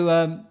was going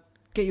to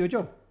get you a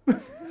job.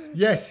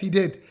 Yes, he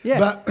did. Yeah.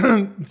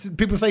 But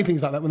people say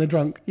things like that when they're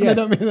drunk. And Yeah. they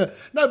don't mean that.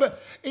 No, but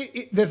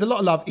there's a lot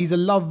of love.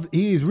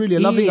 He is really a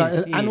lovely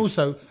guy. He And is.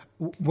 also,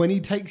 when he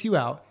takes you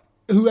out,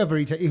 whoever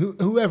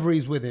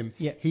he's with him,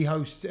 Yeah. he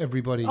hosts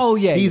everybody. Oh,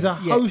 yeah, he's yeah,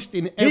 a yeah. host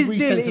in His every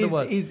deal sense of the is-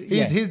 word. is- His yeah. deal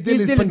His is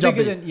deal is Punjabi.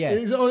 bigger than- yeah.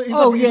 He's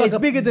It's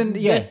like bigger than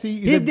His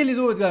His deal is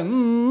always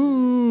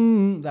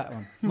going. That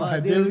one. My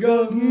deal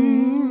goes.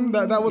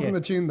 That wasn't Yeah.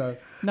 the tune though.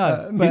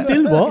 No, but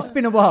deal what? It's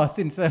been a while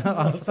since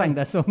I've sang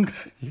that song.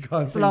 You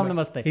can't sing Salam that.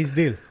 namaste. His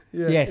deal.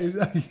 Yeah, Yes.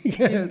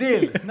 His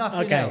deal. Nothing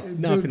Okay, else.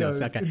 nothing Deal else.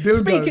 goes. Okay. Deal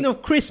Speaking goes.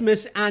 of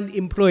Christmas and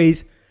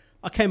employees,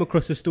 I came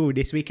across a story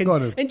this week, Go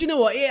on. and do you know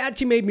what? It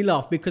actually made me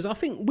laugh because I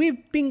think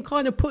we've been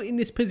kind of put in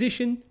this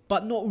position,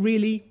 but not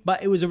really.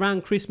 But it was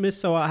around Christmas,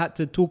 so I had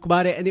to talk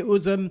about it. And it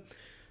was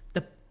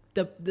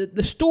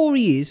the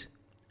story is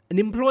an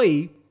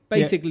employee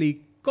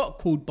basically got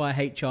called by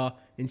HR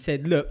and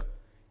said, "Look,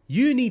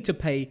 you need to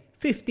pay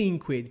 15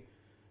 quid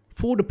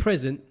for the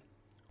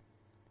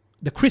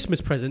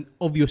Christmas present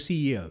of your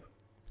CEO."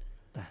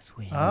 That's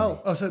weird.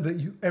 Oh, so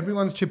that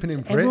everyone's chipping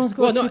in for Everyone's it.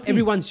 got Well, a not chip in.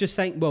 everyone's just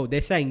saying. Well,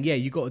 they're saying, yeah,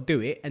 you got to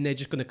do it, and they're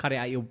just going to cut it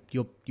out your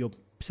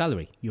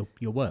salary,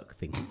 your work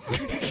thing.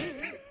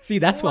 See,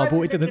 that's why I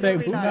brought it to the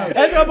table.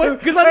 That's why I brought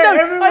because I know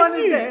Everyone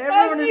is there.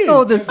 Everyone is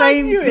told the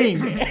same knew it.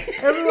 thing.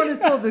 Everyone is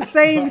told the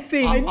same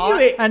thing. I knew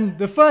it. And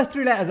the first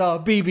 3 letters are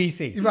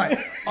BBC. Right.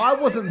 I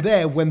wasn't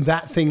there when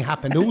that thing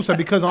happened. Also,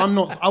 because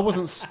I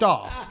wasn't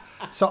staff.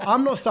 So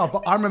I'm not staff,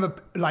 but I remember,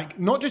 like,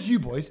 not just you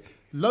boys,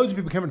 loads of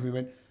people came up to me and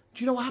went,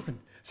 "Do you know what happened?"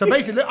 So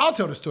basically, I'll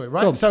tell the story,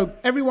 right? Go on. So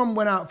everyone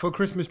went out for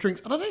Christmas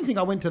drinks, and I don't think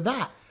I went to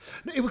that.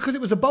 Because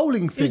it was a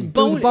bowling thing. It was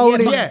bowling.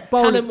 bowling, Yeah, yeah. but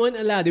Bowling. talent weren't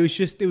allowed. It was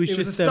just a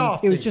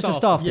staff It was thing. just a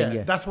staff Yeah, thing,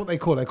 yeah. that's what they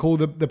call it. They call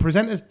the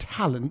presenters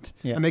talent,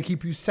 Yeah. and they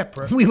keep you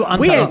separate. We were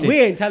we untalented.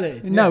 ain't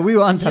talented. No, we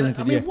were Yeah, untalented,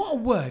 I mean, yeah. what a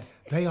word.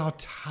 They are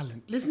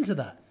talent. Listen to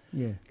that.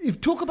 Yeah.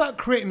 If talk about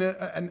creating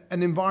an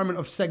environment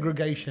of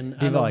segregation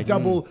Divide,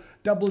 and a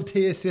double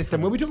tier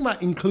system, when we're talking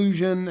about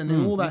inclusion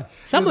and all that.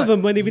 Some of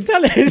them weren't even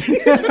talented.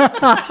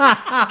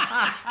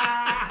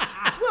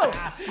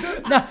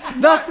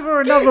 That's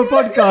for another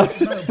podcast.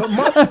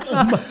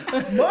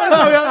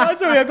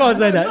 Sorry, I can't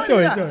say that.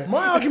 Sorry.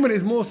 My argument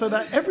is more so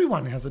that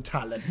everyone has a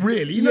talent,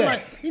 really. You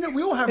know,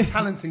 we all have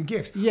talents and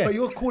gifts. Yeah. But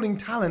you're calling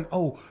talent,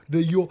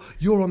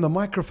 you're on the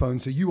microphone,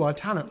 so you are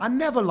talent. I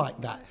never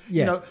liked that. Yeah.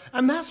 You know,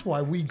 and that's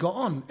why we got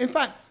on. In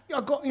fact, we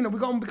got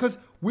on because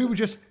we were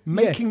just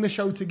making the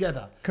show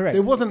together. Correct.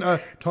 There wasn't a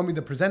Tommy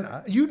the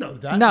presenter. You know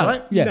that, No.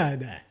 right? Yeah.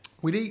 No.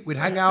 We'd eat, we'd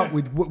hang out,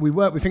 we'd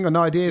work, we'd think on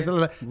ideas. Blah,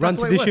 blah, blah. Run That's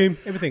to way the it was. shoe,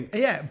 everything.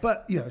 Yeah,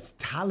 but it's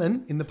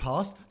talent in the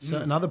past.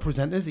 Certain other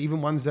presenters,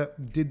 even ones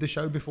that did the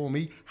show before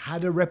me,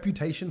 had a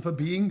reputation for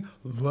being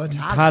the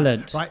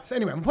talent. Right. So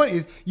anyway, my point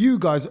is, you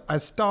guys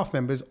as staff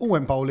members all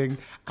went bowling,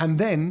 and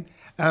then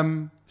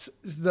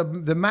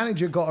the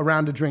manager got a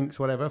round of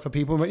drinks, whatever, for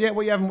people. But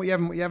what you having,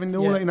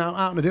 all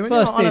out and doing.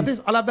 First I'll have in.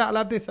 this, I'll have that, I'll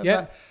have this, I'll have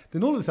Yep. that.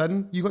 Then all of a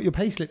sudden, you got your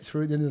pay slips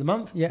through at the end of the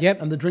month,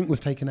 Yep. and the drink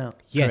was taken out.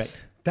 Yes.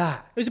 Correct.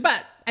 That. It was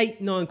about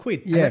 8-9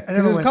 quid. Yeah, And there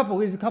everyone was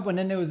went- a couple, and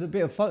then there was a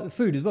bit of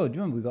food as well. Do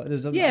you remember we got?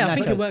 There's a Yeah, I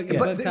think nachos. it worked. But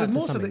worked it out was to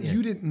more so something, that yeah.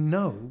 you didn't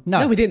know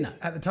No, we didn't know.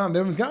 at the time.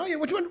 Everyone's going, "Oh yeah,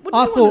 what do you want?"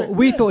 I thought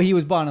we Yeah. thought he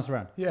was buying us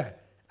around. Yeah,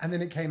 and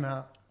then it came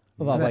out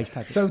Of our wage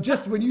packet. So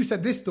just when you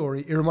said this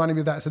story, it reminded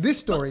me of that. So this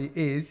story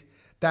is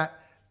that,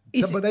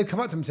 but they've come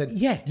up to him and said,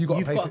 Yeah, you got to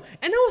you've pay got. for it."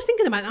 And I was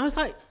thinking about it. And I was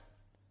like,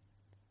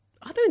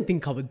 I don't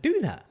think I would do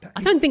that.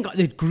 I don't think I'd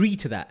agree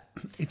to that.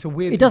 It's a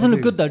weird. It doesn't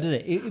thing look to good do. though,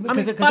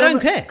 does it? but I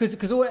don't care.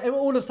 Because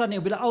all of a sudden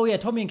it'll be like, oh yeah,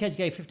 Tommy and Kedge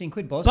gave 15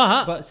 quid, boss.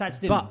 But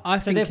Satch didn't. but I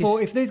so think therefore,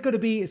 it's- if there's going to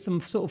be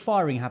some sort of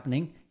firing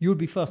happening, you would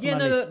be first Yeah, on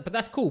that list. no, but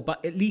that's cool.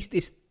 But at least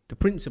it's the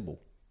principle.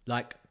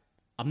 Like,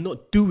 I'm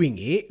not doing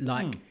it.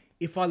 Like,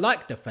 if I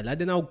like the fella,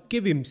 then I'll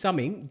give him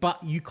something.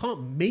 But you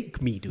can't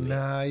make me do it.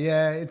 Nah,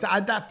 yeah,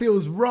 that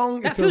feels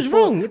wrong. That feels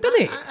wrong,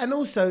 doesn't it? And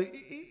also,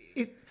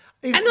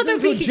 And I don't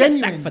think you get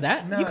sacked for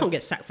that. No. You can't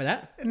get sacked for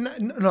that.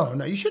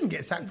 No, you shouldn't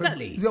get sacked for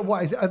Exactly.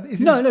 What is it?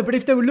 No, but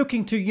if they were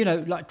looking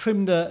to, like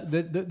trim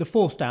the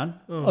force down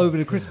over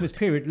the Christmas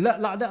period,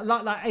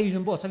 like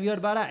Asian boss. Have you heard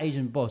about that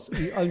Asian boss?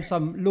 He owns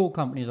some law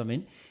company or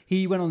something.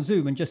 He went on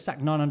Zoom and just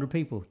sacked 900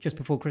 people just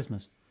before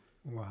Christmas.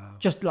 Wow.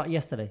 Just like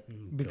yesterday.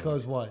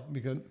 Because why?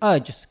 Because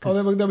just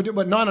they were doing,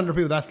 but 900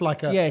 people. That's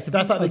like it's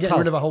that's like they're getting cult.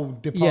 rid of a whole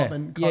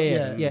department.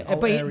 Yeah. whole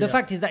But area. the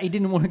fact is that he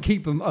didn't want to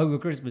keep them over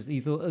Christmas. He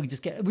thought,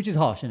 which is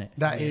harsh, isn't it?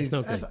 That is, it's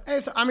not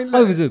good. I mean,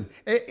 Over Zoom.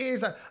 It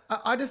is.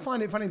 I just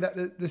find it funny that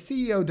the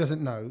CEO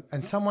doesn't know,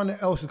 and someone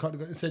else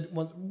has said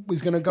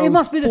was going to go. It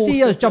must be the force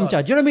CEO's the jump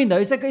jar. Do you know what I mean?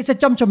 Though it's a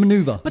jump jar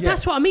maneuver. But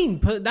that's what I mean.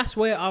 But that's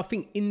where I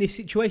think in this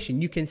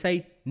situation you can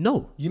say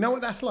no. You know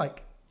what that's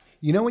like?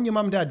 You know when your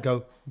mum and dad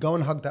go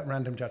and hug that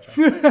random cha-cha.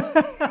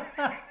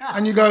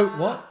 And you go,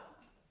 what?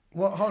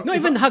 What? Not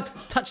even hug,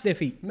 touch their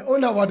feet.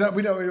 No, I don't.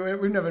 We've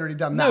never really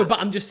done that. No, but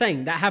I'm just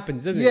saying that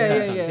happens, doesn't it?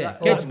 Yeah.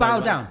 Sometimes, Like, bow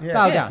down.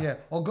 Bow down. Yeah.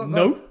 Or go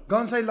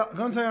and say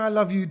I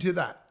love you to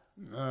that.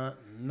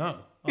 No.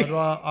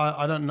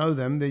 I don't know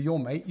them. They're your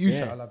mate. You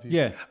say I love you.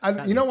 Yeah.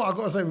 And you know what I've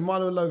got to say with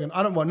Milo and Logan?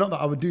 Not that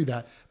I would do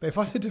that, but if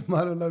I said to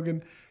Milo and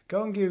Logan,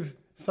 go and give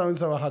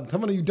so-and-so a hug,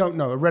 someone you don't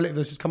know, a relative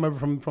that's just come over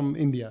from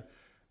India,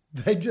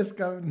 they just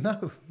go,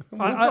 no.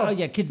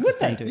 Kids just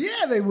don't do it.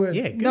 Yeah, they would.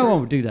 Yeah, No one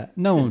would do that.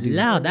 No one would do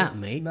Allow that,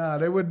 mate. No,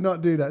 they would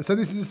not do that. So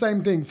this is the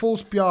same thing.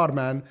 False PR,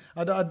 man.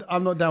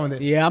 I'm not down with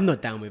it. Yeah, I'm not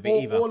down with it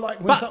either. Or like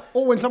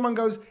when someone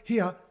goes,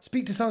 here,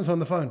 speak to so-and-so on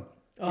the phone.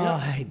 I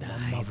hate that.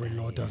 My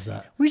mother-in-law does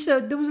that.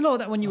 There was a lot of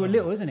that when you were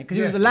little, isn't it? Because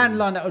it was a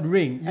landline that would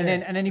ring,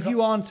 and then if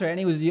you answer it,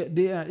 and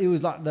it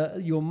was like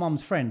your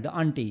mum's friend, the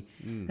auntie,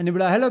 and they'd be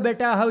like, "Hello,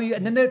 beta, how are you?"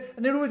 And then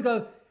they'd always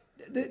go.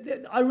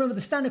 I remember the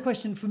standard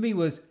question for me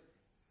was,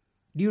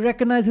 "Do you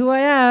recognize who I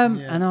am?"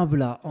 Yeah. And I'll be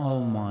like,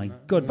 "Oh my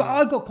god!" But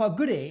I got quite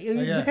good at it.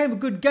 It became a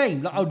good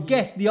game. Like I would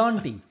guess the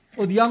auntie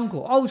or the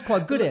uncle. I was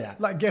quite good at that.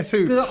 Like guess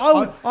who?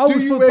 I do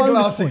would you put wear bonus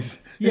glasses? points.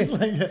 It's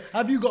like,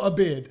 have you got a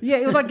beard? Yeah,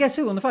 it was like guess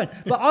who on the phone.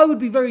 But I would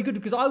be very good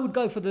because I would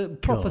go for the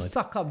proper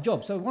suck-up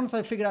job. So once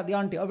I figured out the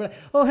auntie, I'd be like,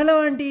 "Oh,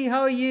 hello, auntie,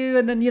 how are you?"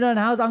 And then, and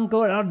how's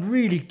uncle? And I'd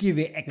really give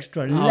it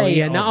extra layer. Oh,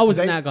 yeah, no, I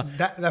wasn't that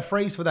guy. The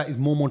phrase for that is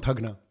more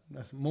tugna.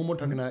 That's more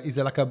tugna. Is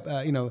like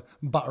a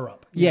butter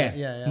up?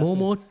 Yeah.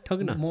 More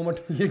tugna.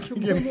 Give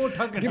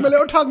me a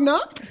little tugna.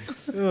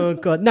 Oh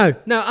god, no,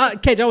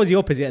 Kedge, I was the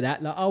opposite of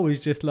that. Like I was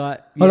just like,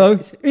 Hello,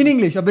 in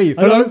English, I'll be you.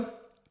 Hello.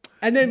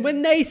 And then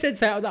when they said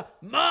so, I was like,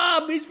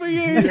 "Mom, it's for you,"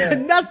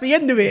 and that's the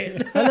end of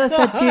it. Hello,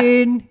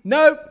 Sachin.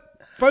 No,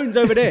 phone's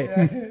over there.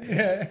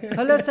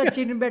 Hello,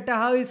 Sachin. Beta,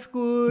 how is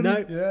school?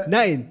 No,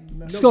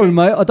 nothing. Sorry,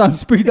 mate, I don't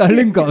speak that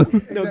lingo.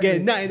 Not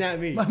getting nothing out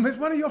of me. Mum, it's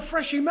one of your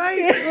freshie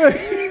mates.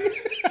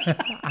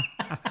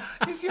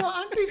 It's your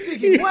auntie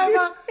speaking.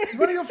 Whatever.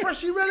 One of your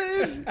freshie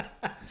relatives.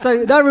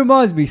 So that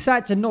reminds me,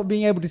 Sachin not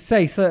being able to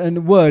say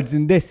certain words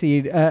in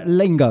Desi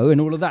lingo and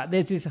all of that.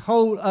 There's this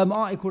whole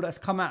article that's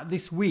come out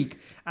this week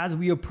as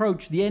we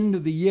approach the end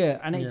of the year,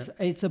 and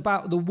it's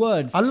about the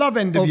words. I love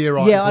end of year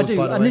articles. Yeah, I do.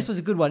 By the And way. this was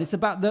a good one. It's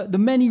about the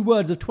many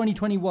words of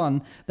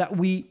 2021 that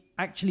we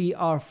actually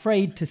are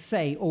afraid to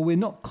say or we're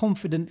not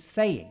confident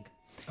saying.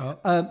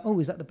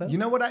 Is that the bell? You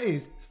know what that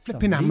is?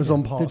 Flipping Somebody's Amazon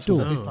at the parcels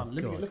door. at this time.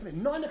 Look at it.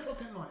 9 o'clock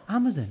at night.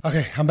 Amazon.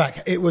 Okay, I'm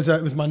back. It was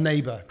my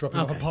neighbour dropping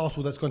off a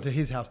parcel that's gone to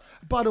his house.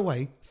 By the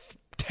way,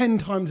 10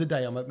 times a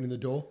day I'm opening the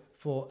door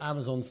for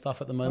Amazon stuff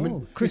at the moment.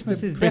 Oh,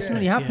 Christmas is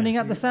definitely happening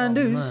at the Sand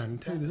Dunes. Man,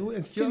 tell you, there's all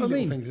silly what I little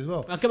mean? things as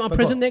well. I'll get my But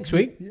present go on. next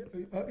week.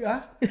 Hopefully.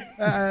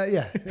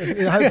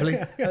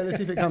 Let's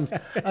see if it comes.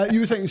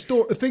 You were saying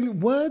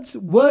words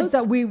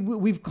that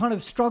we've kind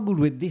of struggled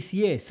with this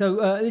year.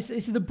 So this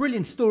is a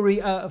brilliant story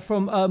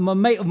from my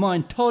mate of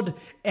mine, Todd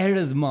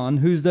Eresman,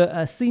 who's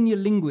the senior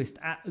linguist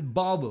at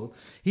Babel.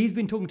 He's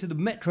been talking to the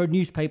Metro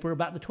newspaper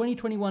about the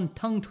 2021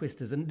 tongue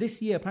twisters, and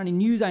this year apparently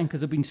news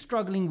anchors have been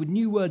struggling with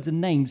new words and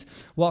names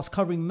whilst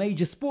covering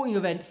major sporting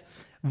events,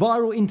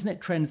 viral internet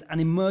trends,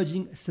 and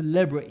emerging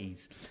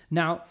celebrities.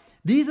 Now,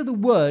 these are the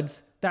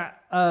words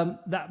that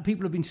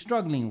people have been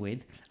struggling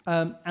with,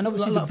 and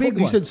obviously the big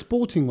one. You said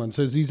sporting ones,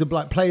 so these are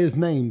like players'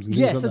 names. And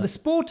Yeah, things like so that. the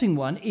sporting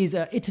one is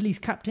Italy's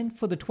captain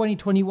for the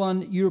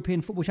 2021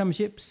 European Football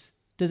Championships.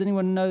 Does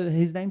anyone know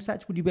his name,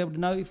 Satch? Would you be able to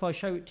know if I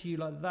show it to you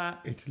like that?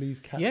 Italy's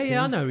captain.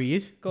 Yeah, I know who he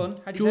is. Go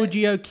on. How do you say it?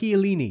 Giorgio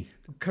Chiellini.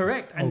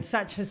 Correct, and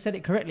Satch has said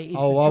it correctly. It's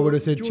I would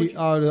have said George-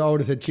 I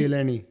would have said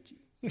Chiellini.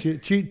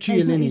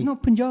 He's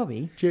not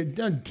Punjabi.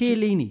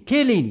 Chiellini.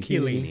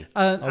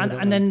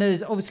 And then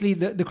there's obviously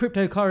the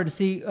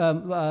cryptocurrency,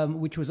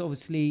 which was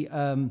obviously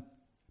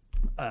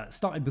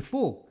started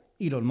before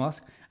Elon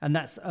Musk, and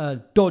that's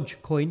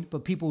Dogecoin,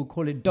 but people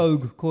call it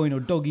Doge Coin or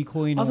Doggy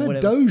Coin or I've heard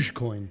whatever.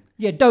 Dogecoin.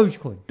 Yeah,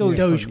 Dogecoin.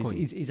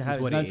 Dogecoin is how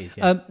it's what known. it is,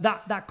 yeah.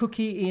 That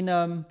cookie in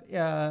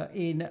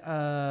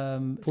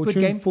Squid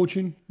Game.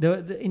 Fortune.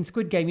 In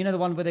Squid Game, you know the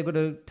one where they've got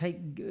to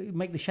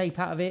make the shape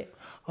out of it.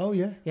 Oh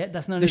yeah. Yeah,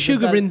 that's known The as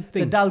sugar in the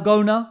thing.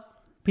 Dalgona.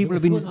 People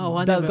have been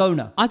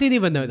dalgona. I didn't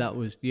even know that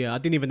was. Yeah, I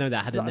didn't even know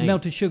that had a Like name.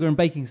 melted sugar and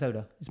baking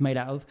soda. It's made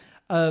out of.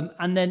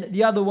 And then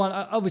the other one,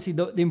 obviously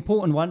the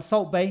important one,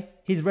 Salt Bay,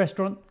 his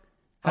restaurant.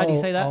 How do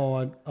you say that?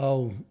 How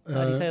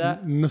do you say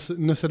that?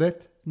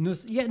 Nusret.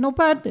 Yeah, not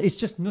bad. It's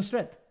just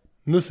Nusret.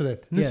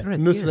 Nusret.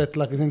 Nusret,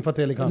 like it's in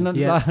Fateh Ali Khan.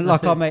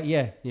 Like our mate,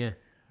 yeah.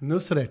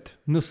 Nusret.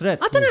 Nusret.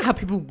 I don't know how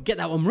people get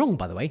that one wrong.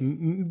 By the way,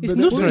 it's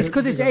but Nusret. It's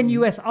because it's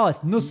N-U-S-R. It's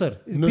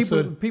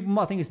Nusr. People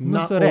might think it's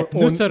Nusret.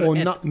 Or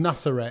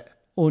Naseret.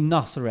 Or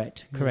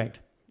Nasret, correct.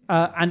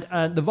 And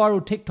the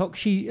viral TikTok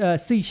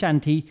sea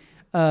shanty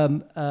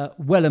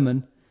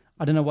Wellerman.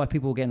 I don't know why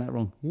people are getting that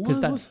wrong.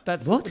 Because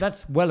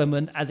that's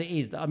Wellerman as it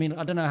is. I mean,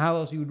 I don't know how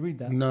else you would read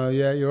that. No,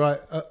 yeah, you're right.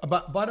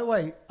 But by the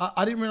way,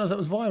 I didn't realise that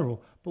was viral.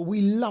 But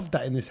we loved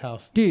that in this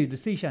house. Dude, the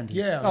sea shanty.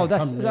 Yeah. Oh, that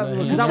went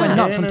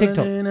nuts on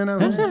TikTok.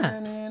 Who's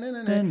that?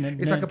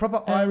 It's like a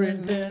proper Irish.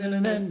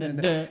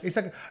 It's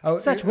like.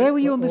 Satch, where were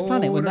you on this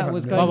planet when that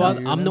was going on?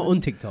 Well, I'm not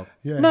on TikTok.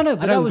 Yeah. No,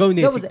 but I don't go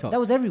near that TikTok. that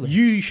was everywhere.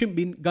 You shouldn't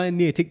be going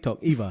near TikTok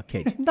either,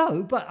 Kate.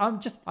 No, but I'm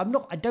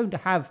not. I don't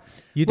have.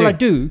 You Well, do. I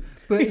do,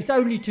 but it's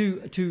only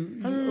to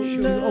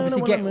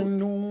obviously get.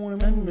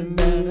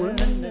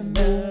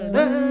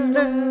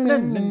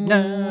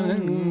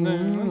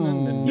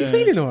 You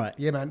feeling all right?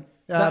 Yeah, man.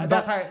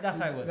 That's how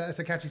it works. That's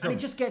a catchy song. And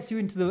it just gets you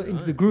into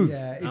the groove.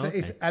 Yeah,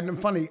 it's and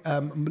funny.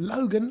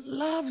 Logan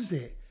loves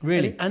it.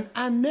 Really?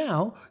 And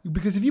now,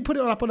 because if you put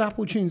it up on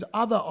Apple Tunes,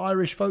 other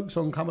Irish folk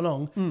song come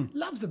along,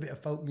 loves a bit of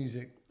folk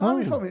music.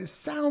 Irish folk music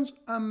sounds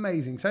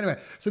amazing. So anyway,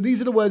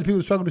 these are the words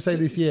people struggle to say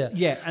this year.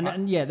 Yeah,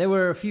 and there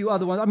were a few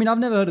other ones. I mean, I've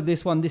never heard of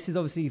this one. This is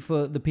obviously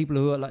for the people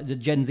who are like the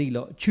Gen Z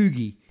lot.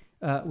 Chugi.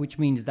 Which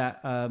means that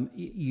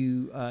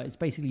it's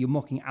basically you're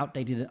mocking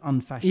outdated and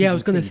unfashionable. Yeah, I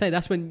was going to things. say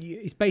that's when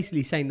it's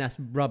basically saying that's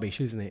rubbish,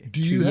 isn't it?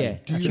 Do you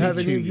have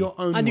any of your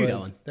own I knew that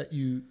words one. that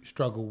you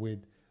struggle with?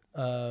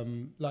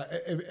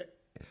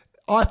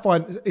 I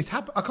find it's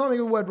happen. I can't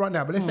think of a word right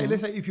now, but let's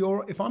say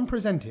if I'm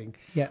presenting,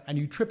 and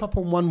you trip up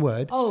on one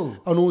word on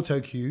auto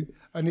cue,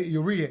 and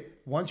you'll read it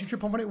once. You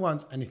trip up on it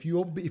once, and if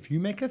you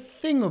make a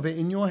thing of it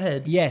in your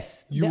head,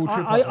 yes, you will trip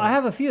up. I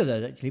have a few of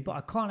those actually, but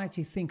I can't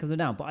actually think of them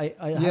now. But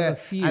I have a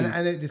few,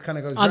 and it just kind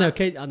of goes. I know,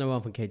 Cage. I know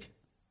one from Cage.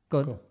 Go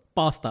on.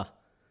 Pasta.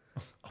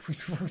 I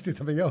thought we did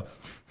something else.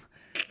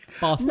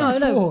 Pasta.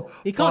 No.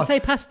 You can't say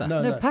pasta.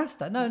 No,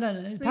 pasta. No.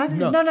 Pasta.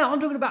 No. I'm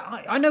talking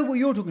about. I know what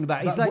you're talking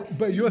about. It's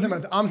But you're saying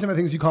I'm saying about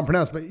things you can't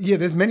pronounce. But yeah,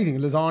 there's many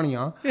things.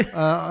 Lasagna,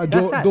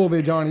 that.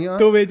 Dovejania.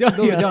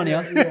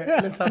 Dovejania. Yeah,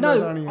 let's have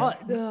lasagna.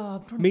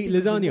 I'm trying to Meat think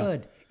of the lasagna.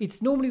 word.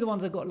 It's normally the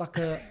ones that got like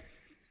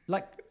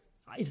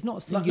it's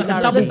not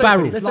singularity. double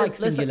barrel. It's like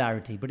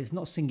singularity, but it's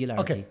not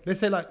singularity. Okay, let's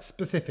say like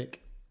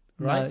specific,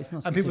 No, right? it's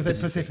not And people say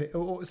specific.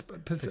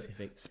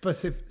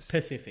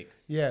 Specific.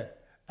 Yeah.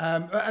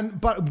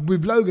 But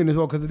with Logan as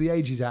well, because of the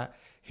age he's at,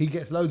 he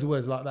gets loads of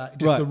words like that.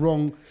 Just the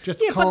wrong,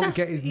 can't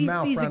get his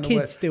mouth around the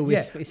word. Still,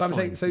 yeah, it's but I'm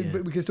fine, saying,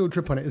 but we can still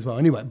trip on it as well.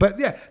 Anyway, but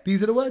yeah,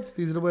 these are the words.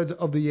 These are the words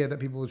of the year that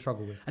people will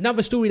struggle with.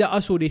 Another story that I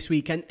saw this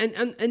week, and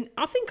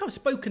I think I've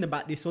spoken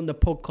about this on the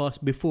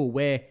podcast before,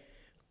 where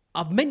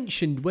I've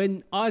mentioned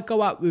when I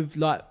go out with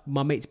like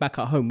my mates back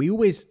at home, we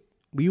always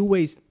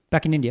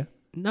Back in India.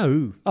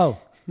 no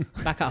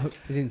back at home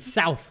is in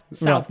South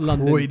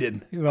London,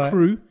 Croydon. Right.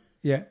 Crewe.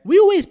 Yeah. We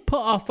always put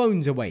our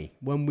phones away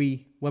when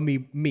we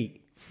meet.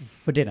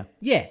 For dinner.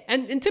 Yeah,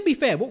 and to be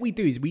fair, what we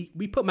do is we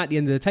put them at the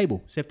end of the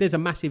table. So if there's a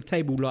massive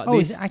table like Oh,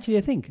 this, is it actually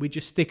a thing? we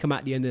just stick them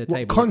at the end of the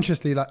table.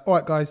 Consciously, like, all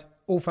right, guys,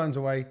 all phones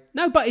away.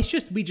 No, but it's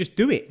just we just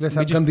do it. Let's We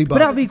have just, Gandhi But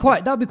that'd be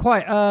quite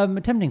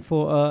tempting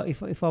for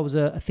if I was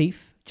a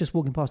thief just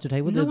walking past the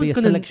table. There'd be a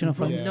selection of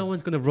phones. No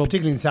one's going to rob.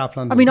 Particularly in South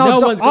London. I mean, No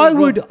one's I gonna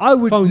would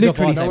phones off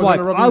literally our swipe.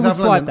 doors. I would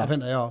swipe I that.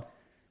 think they are.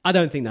 I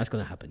don't think that's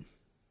going to happen.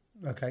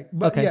 Okay.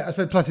 But Okay. yeah, I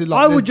suppose plus it's like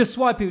I would there's- just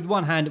swipe it with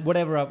one hand.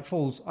 Whatever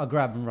falls, I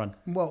grab and run.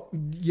 Well,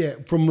 yeah,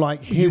 from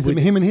like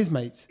him and his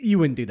mates. You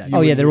wouldn't do that.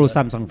 Oh yeah, they're all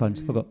Samsung phones.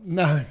 Forgot.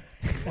 No.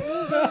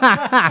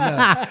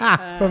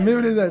 No. From him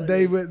and his mates,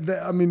 they were.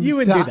 I mean, You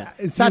wouldn't do that.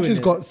 You Satch has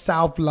wouldn't. got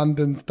South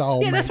London style.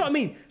 Yeah, mates. that's what I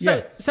mean.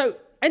 So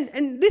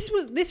and this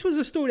was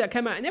a story that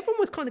came out, and everyone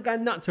was kind of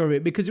going nuts over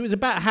it because it was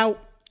about how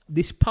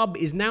this pub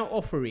is now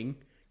offering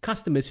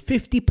customers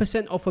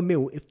 50% off a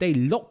meal if they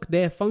lock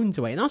their phones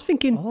away. And I was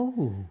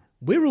thinking,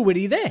 we're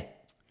already there.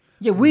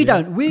 Yeah, we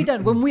don't.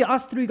 When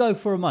us three go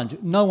for a munch,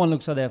 no one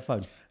looks at their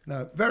phone.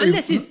 No, very.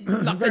 Unless it's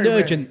like very an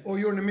rare. urgent. or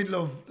you're in the middle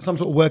of some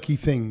sort of worky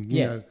thing. You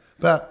Yeah. know,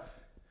 but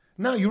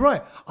no, you're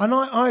right. And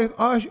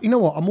I, you know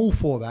what? I'm all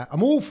for that.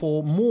 I'm all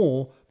for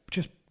more.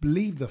 Just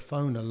leave the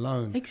phone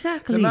alone.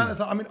 Exactly. The amount of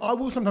time, I mean, I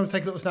will sometimes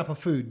take a little snap of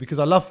food because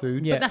I love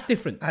food. Yeah. But that's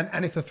different.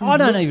 And if the food I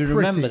don't looks even pretty,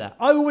 remember that.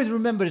 I always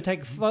remember to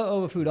take a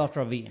photo of food after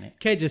I've eaten it.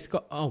 Kay just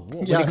got,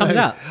 when Yeah, it comes I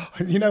know.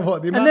 out. You know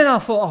what? The And amount, then I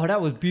thought,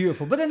 that was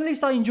beautiful. But then at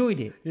least I enjoyed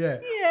it. yeah.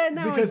 Yeah,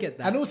 now I get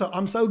that. And also,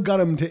 I'm so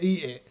gutted to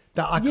eat it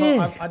that I can't.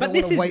 Yeah. I But don't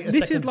this want to wait a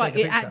is second to like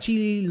take a it picture.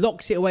 actually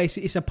locks it away.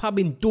 It's a pub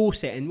in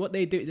Dorset, and what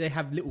they do, they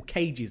have little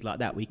cages like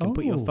that where you can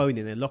put your phone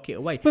in and lock it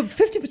away. But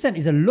 50%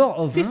 is a lot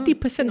of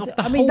 50% off the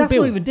I mean, whole that's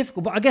bill. not even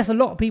difficult. But I guess a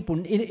lot of people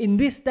in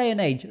this day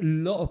and age, a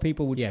lot of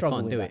people would struggle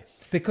can't with do that. it.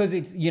 because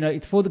it's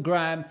it's for the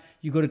gram.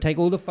 You got to take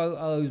all the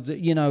photos,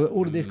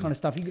 all of this kind of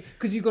stuff.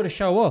 Because you got to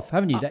show off,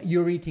 haven't you? That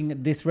you're eating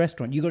at this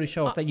restaurant. You got to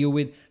show off that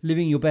you're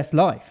living your best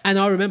life. And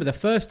I remember the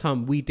first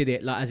time we did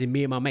it, like as in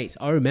me and my mates.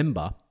 I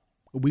remember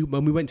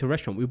when we went to a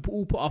restaurant, we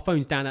all put our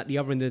phones down at the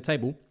other end of the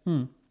table.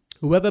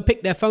 Whoever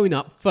picked their phone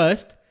up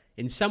first,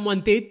 and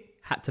someone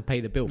had to pay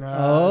the bill. Like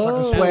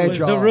a swear that was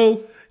jar. the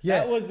rule. Yeah.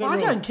 That was the I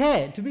rule. don't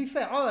care. To be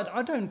fair,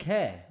 I don't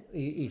care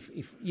if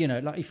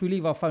if we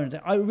leave our phones.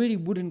 I really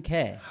wouldn't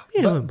care.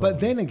 But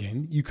then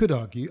again, you could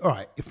argue, all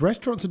right, if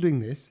restaurants are doing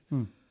this,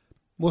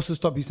 what's to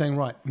stop you saying,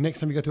 right, next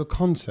time you go to a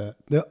concert,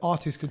 the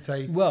artist could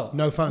say, Well,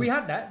 no phone. We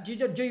had that. Do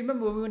you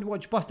remember when we went to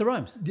watch Busta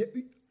Rhymes? Yeah,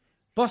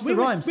 Busta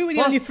Rhymes. We were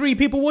the only three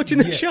people watching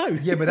the show.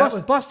 yeah, but that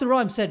was... Busta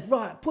Rhymes said,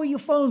 right, put your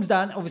phones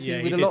down, obviously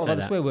Yeah, with he a did lot of say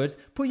other that. swear words,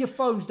 put your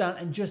phones down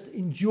and just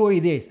enjoy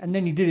this. And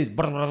then he did his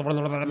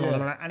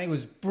and it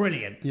was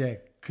brilliant. Yeah,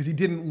 because he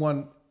didn't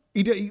want...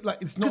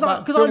 it's not Because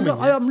about I filming.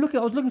 I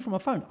was looking for my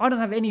phone. I don't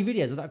have any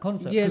videos of that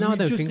concert. Yeah, 'cause no, I we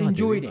don't just think I do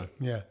enjoyed either. it.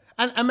 Yeah.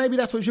 And maybe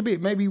that's what it should be.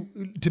 Maybe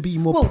to be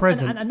more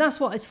present. And that's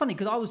what it's funny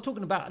because I was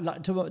talking about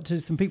like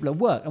to some people at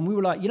work, and we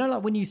were like,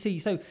 like when you see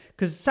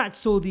because Satch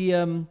saw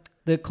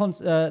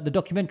the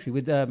documentary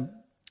with Yeah,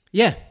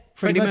 Freddie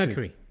Freddie Mercury.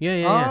 Mercury.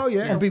 Yeah. Oh,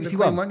 yeah. On BBC the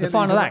One, Queen the yeah,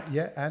 final you- act.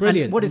 Yeah. and-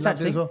 Brilliant. And what did and Satch that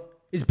as think? well.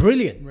 It's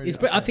brilliant. Really,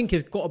 I think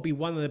it's got to be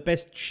one of the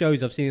best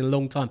shows I've seen in a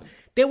long time.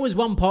 There was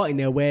one part in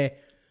there where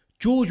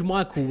George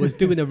Michael was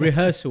doing a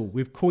rehearsal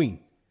with Queen.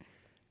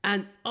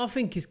 And I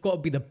think it's got to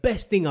be the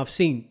best thing I've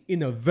seen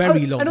in a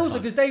very long time. And also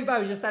because David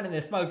Bowie was just standing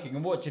there smoking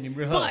and watching him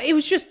rehearse. But it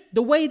was just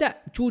the way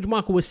that George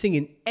Michael was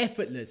singing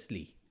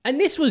effortlessly. And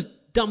this was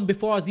done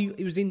before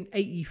it was in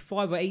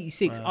 85 or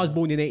 86. I was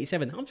born in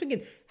 87. I'm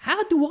thinking,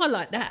 how do I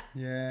like that?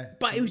 Yeah.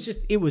 But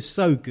it was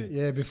so good.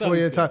 Yeah, So before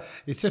your good. time.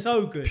 It's just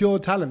so good. pure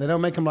talent. They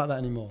don't make them like that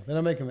anymore. They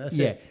don't make them. That's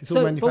Yeah. it. It's all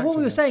So, but manufactured what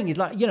we were now. saying is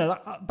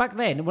back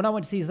then when I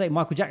went to see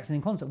Michael Jackson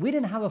in concert, we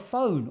didn't have a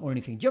phone or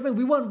anything. Do you know what I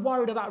mean? We weren't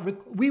worried about.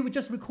 We were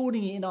just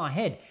recording it in our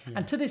head,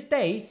 and to this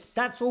day,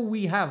 that's all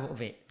we have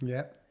of it.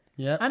 Yeah.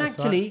 Yeah. And that's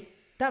actually, right.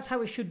 that's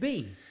how it should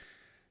be.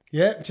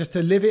 Yeah, just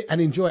to live it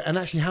and enjoy it. And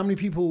actually, how many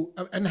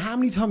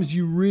times do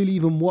you really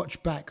even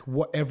watch back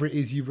whatever it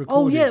is you've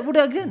recorded? Oh yeah,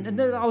 well again, and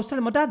then I was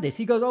telling my dad this.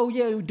 He goes, "Oh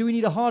yeah, do we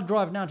need a hard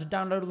drive now to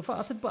download all the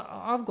files?" I said, "But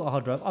I've got a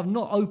hard drive. I've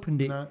not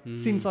opened it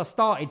since I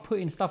started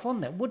putting stuff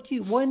on there.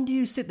 When do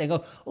you sit there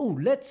and go, oh,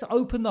 let's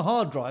open the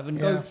hard drive and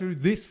go through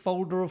this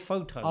folder of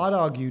photos?" I'd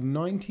argue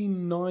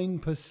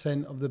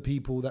 99% of the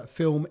people that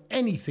film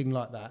anything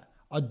like that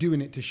are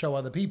doing it to show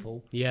other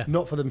people,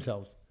 not for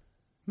themselves.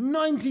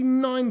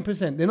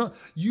 99%. They're not.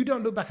 You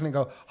don't look back and then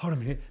go, hold on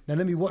a minute. Now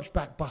let me watch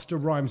back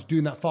Busta Rhymes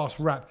doing that fast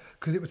rap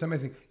because it was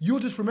amazing. You'll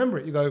just remember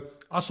it. You go,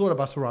 I saw the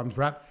Busta Rhymes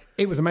rap.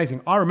 It was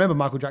amazing. I remember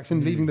Michael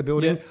Jackson leaving the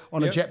building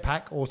on a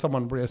jetpack or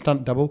someone a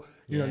stunt double.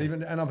 You know,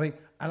 leaving, and I think,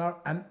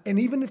 and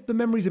even if the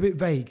memory's a bit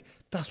vague,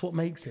 that's what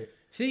makes it.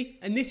 See,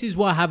 and this is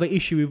why I have an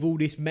issue with all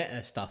this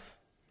meta stuff.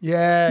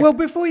 Yeah. Well,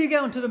 before you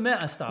get onto the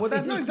meta stuff, Well,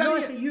 that's not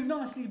exactly you've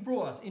nicely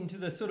brought us into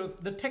the sort of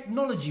the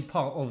technology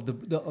part of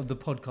the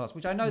podcast,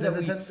 which I know that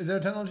is there a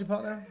technology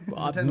part there?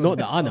 Not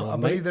that I know I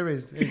of, believe mate. there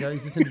is. There you go.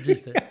 He's just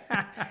introduced it.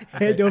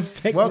 Head of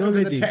technology.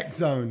 Welcome to the tech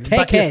zone.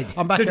 Tech head.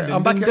 I'm back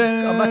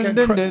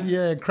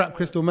at crap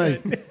crystal maze.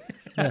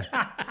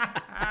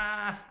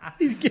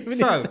 He's giving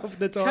himself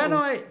the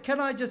title.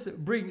 Can I just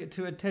bring it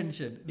to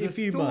attention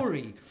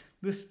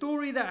the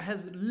story that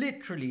has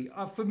literally,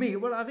 for me,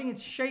 well, I think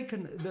it's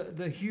shaken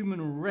the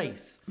human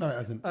race. No, it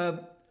hasn't.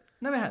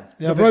 No, it has.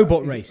 The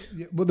robot race.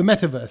 Well, the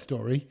metaverse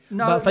story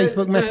No, about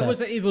Facebook No,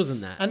 Meta. it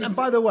wasn't that. And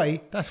by the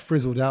way, that's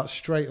frizzled out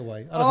straight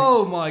away.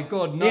 Oh my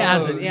God, no. It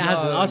hasn't.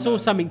 no, I saw no.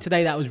 something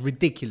today that was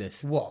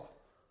ridiculous. What?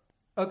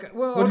 Okay,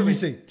 well, What did you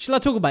see? Shall I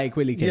talk about it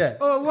quickly, Kev? Yeah.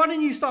 Oh, why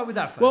don't you start with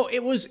that first? Well,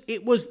 it was.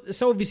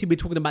 So obviously we're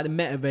talking about the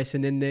metaverse,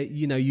 and then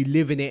you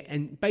live in it,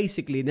 and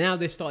basically now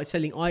they've started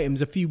selling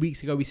items. A few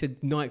weeks ago, we said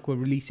Nike were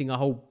releasing a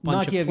whole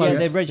bunch Nike, of clothes.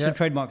 they've registered Yeah.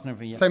 trademarks and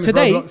everything. Yeah.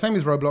 Same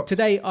as Roblox.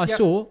 Today, I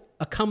saw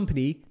a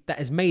company that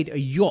has made a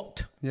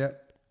yacht Yeah.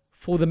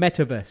 for the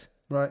metaverse.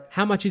 Right.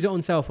 How much is it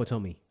on sale for,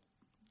 Tommy?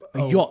 A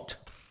Oh. yacht.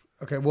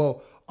 Okay.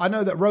 Well, I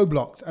know that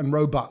Roblox and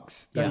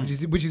Robux,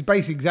 which is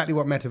basically exactly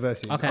what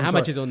metaverse is. Okay, I'm how sorry.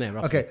 much is on there,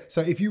 roughly? Okay,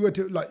 so if you were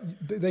to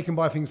they can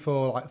buy things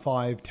for like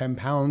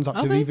 £5-10 up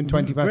to Okay. even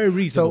 £20. Very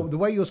reasonable. So the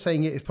way you're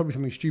saying it is probably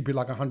something stupid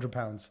like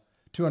 £100,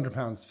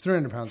 £200,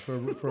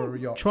 £300 for a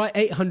yacht. Try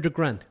 800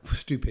 grand.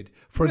 Stupid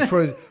for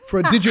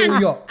a digital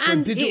yacht. For a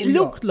And digital it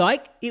looked yacht.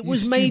 like it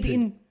was made stupid.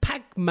 in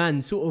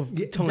Pac-Man sort of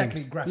Yeah, times.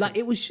 exactly, graphics. Like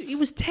it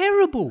was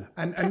terrible.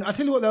 And I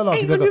tell you what they'll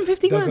ask.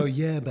 850 they'll grand. go,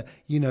 yeah, but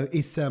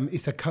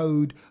it's a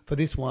code for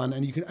this one,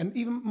 and you can. And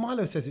even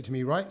Milo says it to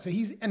me, right? So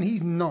he's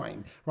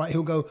 9, right?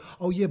 He'll go,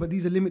 oh yeah, but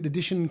these are limited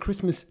edition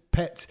Christmas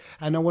pets,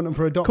 and I want them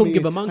for adopt. Couldn't me.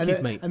 give her monkeys, and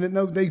then, mate. And then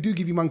no, they do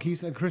give you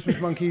monkeys,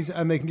 Christmas monkeys,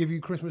 and they can give you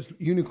Christmas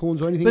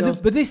unicorns or anything else.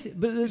 This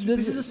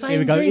This is the same Here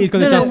we go. thing. He's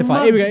going to No, justify.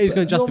 no, Here we go. He's mugs,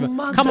 going to your justify.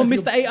 mugs Come on, have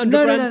Mr. 800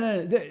 No,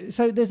 grand. no.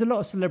 So there's a lot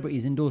of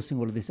celebrities endorsing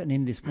all of this, and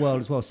in this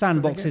world as well.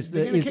 Sandbox is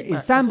getting a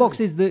kickback, Sandbox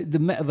that's is the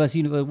metaverse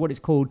universe, what it's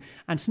called,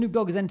 and Snoop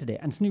Dogg has entered it,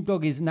 and Snoop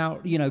Dogg is now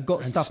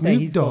got And stuff there.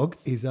 Snoop He's got- Dogg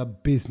is a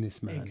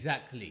businessman.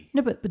 Exactly.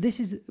 No, but this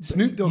is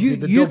Snoop Dogg you,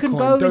 did the you Dog can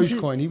coin, go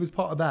Dogecoin. He was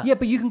part of that. Yeah,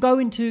 but you can go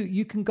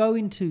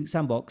into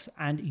Sandbox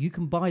and you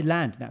can buy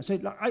land now. So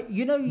like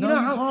you know you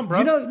how can't,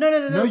 bro. no,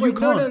 No, you wait,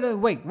 can't. no,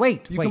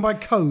 wait. You can buy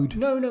code.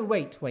 No,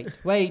 wait,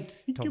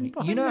 Tommy.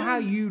 buy You know how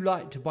land. you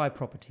like to buy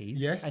properties,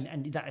 Yes.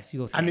 and that's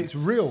your thing. And it's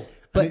real.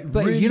 But And it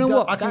but really you know does-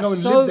 what? I can That's go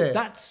and so, live there.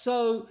 That's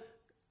so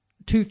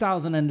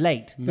 2000 and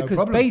late No because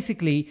problem.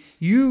 basically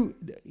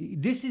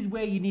this is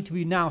where you need to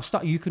be now.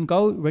 You can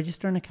go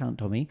register an account,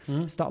 Tommy.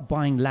 Start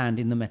buying land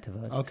in the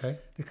metaverse. Okay.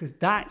 Because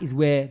that is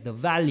where the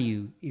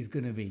value is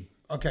going to be.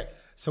 Okay,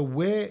 so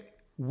where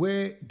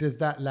does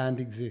that land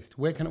exist?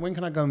 When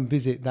can I go and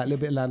visit that little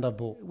bit of land I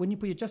bought? When you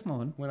put your Adjustment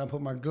on, When I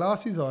put my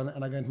glasses on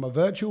and I go into my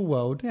virtual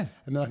world, Yeah.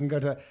 and then I can go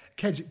to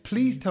Kedge.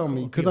 Please tell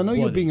me, because I know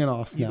you're being an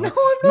arse now.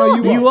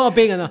 You are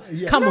being an.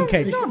 Yeah. Come No, on,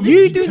 Kedge. it's not.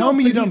 You do Tell not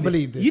me you don't this.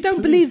 believe this. You don't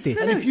Please. believe this.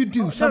 And if you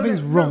do,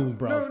 something's wrong,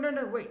 bro.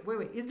 No,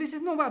 wait. This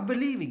is not about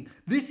believing.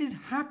 This is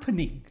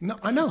happening. No,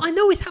 I know. I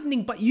know it's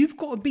happening, but you've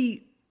got to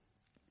be.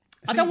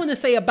 I don't want to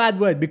say a bad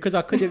word because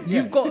I could have.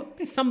 Yeah. You've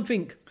got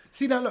something.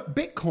 See now, look,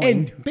 Bitcoin.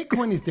 End.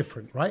 Bitcoin is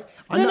different, right?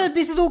 I No, know-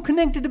 this is all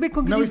connected to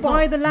Bitcoin because you it's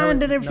buy not. the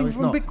land and No, everything it's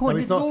from not. Bitcoin. No,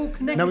 This it's is not. all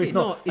connected. No, it's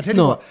not. I It's tell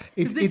you not. what,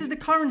 Because this is the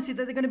currency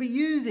that they're going to be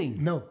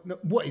using. No.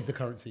 What is the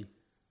currency?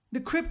 The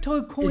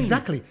crypto coins.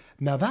 Exactly.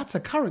 Now that's a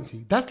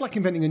currency. That's like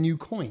inventing a new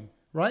coin,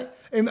 right?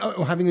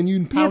 Or having a new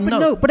Yeah, pound but note.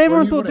 no. But or a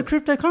everyone new thought the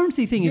whatever.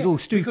 cryptocurrency thing is Yeah, all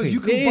stupid. Because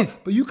you can It buy, is.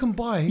 but you can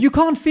buy. You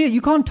can't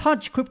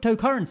touch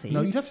cryptocurrency. No,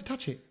 you don't have to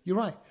touch it. You're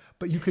right.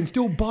 But you can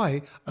still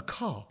buy a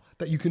car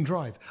that you can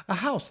drive, a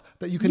house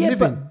that you can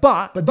live in.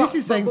 But this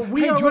is saying,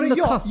 we hey, are do you want on a the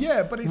yacht? cusp.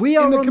 Yeah, but it's we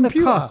are in the on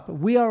computer. The cusp.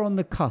 We are on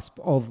the cusp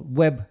of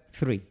Web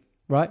 3.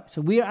 Right,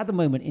 so we are at the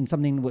moment in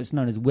something what's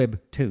known as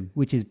Web 2,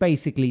 which is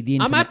basically the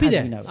internet. I'm happy as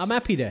there. we know it. I'm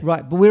happy there.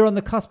 Right, but we're on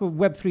the cusp of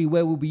Web 3,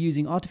 where we'll be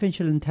using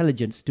artificial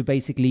intelligence to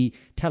basically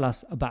tell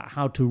us about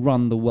how to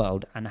run the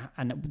world, and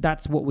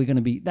that's what we're going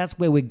to be. That's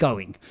where we're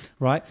going,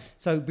 right?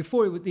 So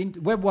before it was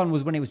Web 1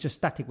 was when it was just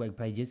static web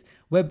pages.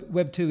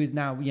 Web 2 is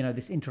now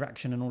this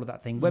interaction and all of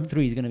that thing. Web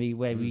 3 is going to be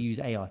where we use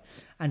AI,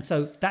 and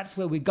so that's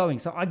where we're going.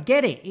 So I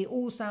get it. It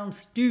all sounds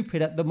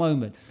stupid at the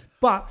moment,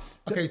 but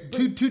Okay,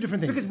 two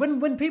different things. because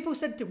when people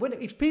said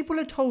if people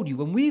had told you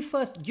when we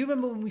first, do you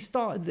remember when we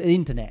started the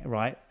internet,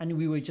 right? And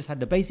we just had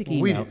the basic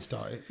email. we didn't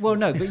start it. Well,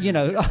 no, but I mean,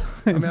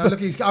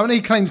 I know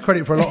he claims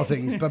credit for a lot of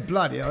things, but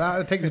bloody hell,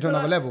 that takes it to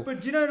another level.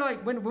 But do you know,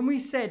 like when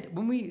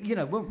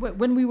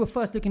we were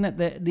first looking at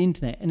the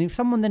internet, and if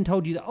someone then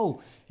told you that,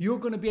 oh, you're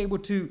going to be able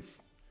to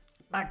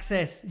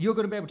access photos,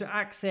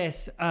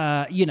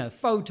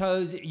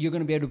 you're going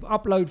to be able to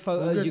upload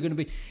photos, good. you're going to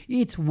be,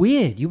 it's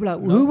weird. You were like,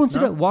 who wants to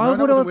do it? Why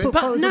would I put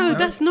But photos? no, on?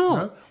 that's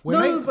not.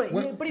 But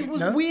it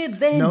was weird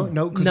then.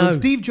 No, because No. when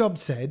Steve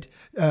Jobs said,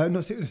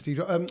 not Steve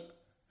Jobs,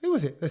 who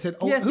was it? They said,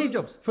 Yeah, Steve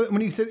Jobs. When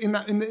he said in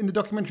the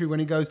documentary when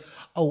he goes,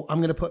 "Oh, I'm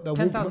going to put the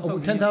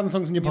 10,000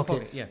 songs in your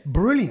pocket." yeah.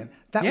 Brilliant.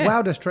 That Yeah.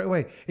 wowed us straight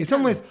away. In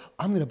some ways,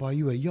 I'm going to buy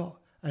you a yacht.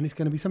 And it's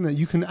going to be something that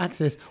you can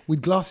access with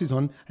glasses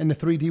on in the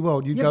 3D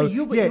world. You go,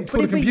 it's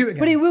called a computer game.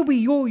 But it will be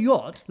your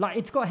yacht. Like,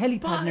 it's got a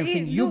helipad But and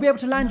everything. it You'll be look- able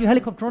to land your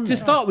helicopter on To there.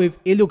 start with,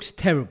 it looks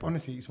terrible.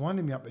 Honestly, it's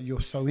winding me up that you're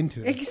so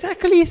into it.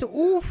 Exactly, it's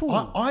awful.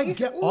 I It's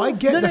get awful.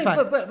 the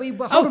fact. But hold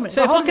on a Oh, minute.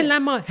 so if hold I on a can minute.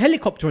 land my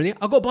helicopter on it,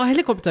 I've got to buy a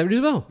helicopter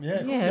as well.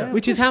 Yeah, Yeah.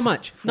 Which is how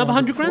much? Another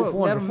 100 grand?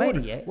 400, They haven't made it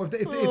 400. yet. Well,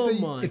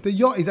 Oh if the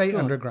yacht is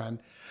 800 grand,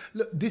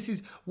 look, this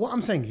is what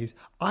I'm saying is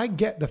I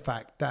get the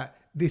fact that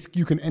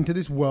you can enter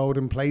this world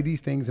and play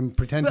these things and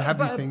pretend to have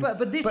these things.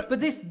 But this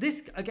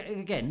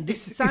again,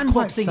 this It's sandbox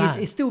quite thing sad.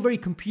 is still very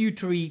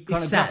computery kind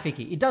It's of sad.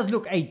 graphic-y. It does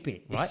look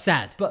 8-bit, right? It's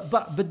sad.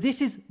 But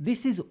this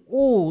is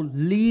all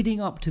leading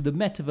up to the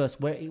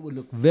metaverse where it will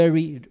look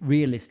very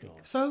realistic.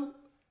 So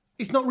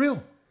it's not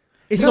real.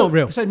 It's not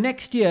real. So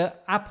next year,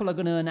 Apple are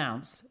going to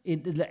announce,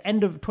 at the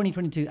end of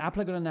 2022,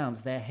 Apple are going to announce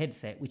their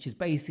headset, which is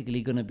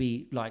basically going to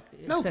be like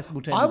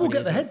accessible to I will everybody get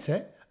as the well.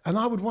 headset. And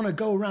I would want to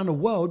go around the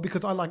world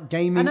because I like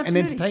gaming and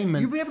absolutely.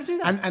 entertainment. You'll be able to do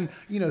that. And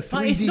 3D,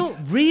 But it's not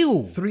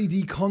real.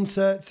 3D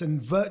concerts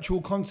and virtual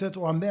concerts,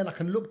 or I'm there and I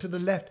can look to the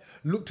left,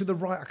 look to the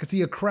right. I can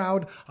see a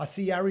crowd. I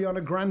see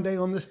Ariana Grande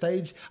on the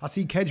stage. I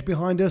see Kedge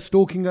behind her,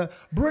 stalking her.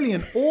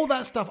 Brilliant. All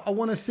that stuff I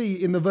want to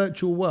see in the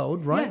virtual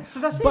world, right? Yeah, so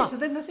that's it. So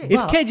then that's it.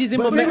 If Kedge is in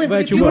my virtual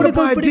if you want world.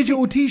 to buy a But if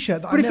digital you-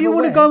 T-shirt that I But if never you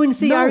want to wear, go and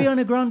see no.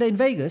 Ariana Grande in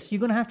Vegas, you're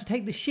going to have to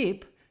take the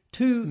ship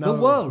to No,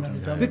 the world no,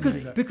 don't because do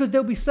that. because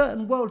there'll be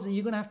certain worlds that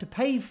you're going to have to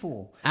pay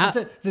for. And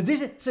so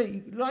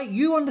like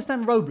you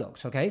understand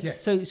Roblox, okay?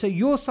 Yes. So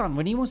your son,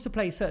 when he wants to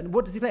play certain,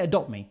 what does he play?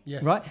 Adopt Me,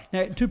 Yes. right?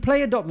 Now to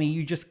play Adopt Me,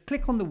 you just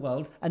click on the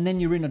world and then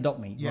you're in Adopt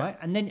Me, Yeah. right?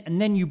 And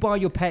then you buy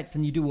your pets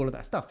and you do all of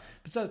that stuff.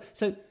 So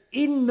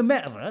in the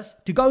metaverse,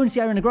 to go and see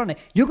Ariana Grande,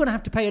 you're going to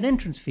have to pay an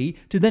entrance fee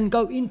to then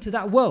go into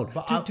that world,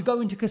 to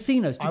go into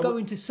casinos, to go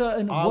into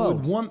certain I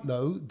worlds. would want,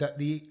 though, that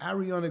the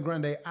Ariana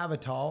Grande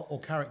avatar or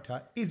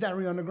character is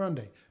Ariana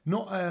Grande,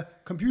 not a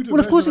computer Well,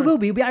 of course it version will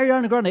be. It'll be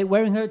Ariana Grande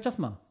wearing her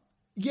chasma.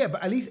 Yeah,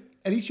 but at least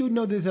at least you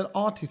know there's an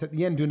artist at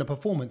the end doing a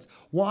performance.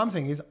 What I'm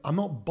saying is, I'm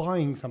not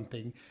buying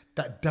something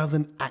that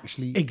doesn't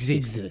actually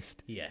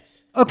exist.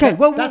 Yes. Okay,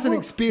 That's an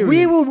experience.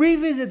 We will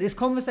revisit this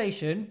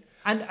conversation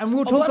and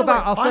we'll talk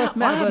about our first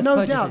metaverse I have no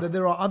purchases. doubt that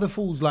there are other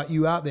fools like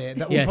you out there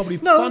that will Yes. probably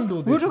No, fund all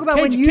this. we'll talk about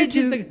when you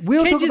two.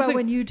 We'll talk about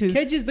when you two.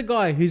 Kedge is the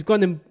guy who's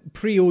gone and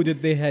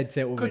pre-ordered their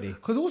headset already.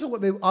 Because also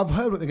I've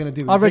heard what they're going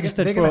to do. I've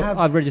registered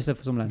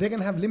for some land. They're going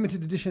to have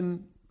limited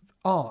edition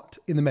art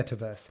in the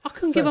metaverse. I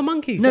couldn't give a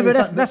monkey. No, So but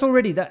it's that's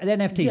already the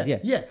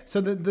NFTs. Yeah.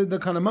 So the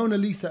kind of Mona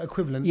Lisa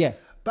equivalent. Yeah.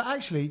 But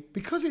actually,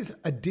 because it's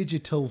a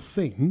digital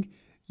thing,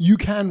 you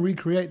can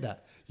recreate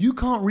that. You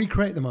can't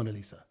recreate the Mona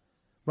Lisa,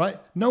 right?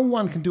 No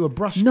one can do a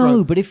brushstroke.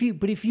 No, but if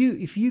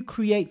you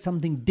create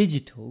something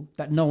digital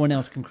that no one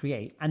else can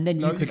create, and then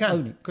you can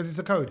own it. Because it's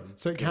a code,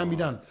 so it can be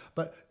done.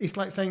 But it's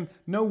like saying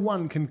no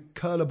one can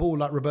curl a ball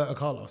like Roberto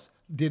Carlos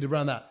did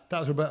around that. That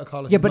was Roberto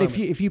Carlos. Yeah, but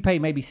if you pay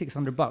maybe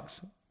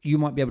 $600, you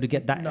might be able to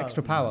get that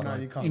extra power no,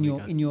 you can't.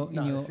 in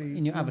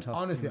your avatar.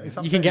 Honestly, it's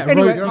You can get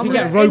Anyway, you I'm can gonna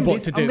get a robot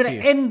end to this- do I'm it going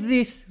for to you. end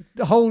this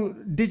whole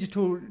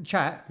digital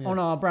chat on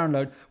our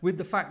Brownload with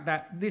the fact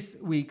that this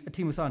week a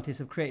team of scientists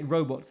have created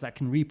robots that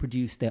can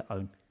reproduce their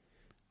own.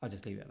 I'll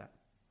just leave it at that.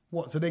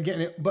 What? So they're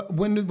getting it. But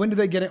when do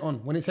they get it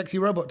on? When it's sexy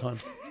robot time?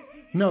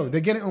 No, they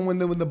get it on when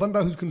the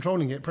bunda who's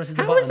controlling it presses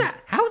the How button. is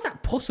that? How is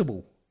that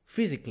possible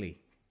physically?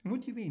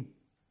 What do you mean?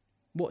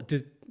 What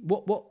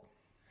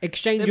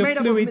exchange They're of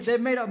fluids? they're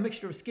made up of a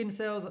mixture of skin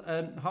cells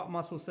and heart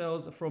muscle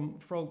cells from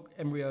frog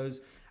embryos,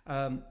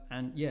 and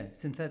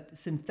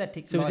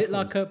synthetic. So is life it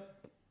like forms.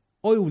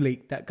 a oil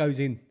leak that goes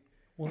in?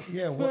 Well,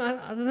 yeah. Well,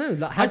 I don't know.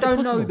 Like, I how's it don't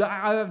know possible? that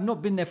I have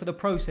not been there for the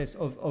process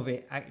of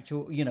it.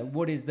 Actual,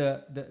 what is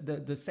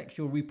the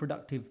sexual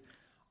reproductive?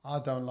 I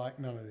don't like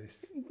none of this.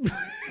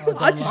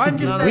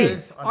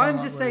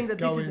 I'm just saying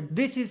that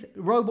this is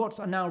robots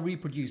are now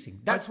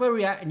reproducing. That's where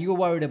we're at, and you're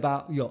worried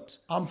about yachts.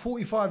 I'm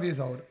 45 years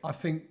old. I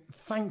think,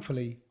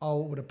 thankfully, I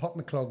would have popped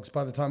my clogs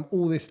by the time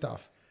all this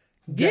stuff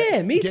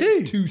me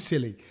too. too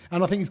silly.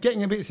 And I think it's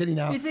getting a bit silly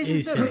now.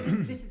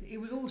 It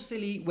was all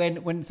silly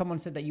when someone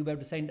said that you were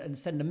able to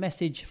send a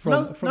message from No,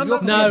 your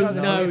that's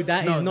phone.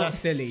 that is not that's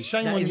silly.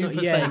 Shame That on is you not-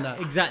 for yeah, saying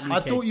that. exactly,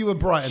 I Kate. thought you were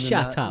brighter than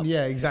that. Shut up.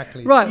 Yeah,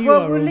 exactly. Right, You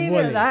well, are we'll a leave it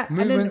wally. at that, and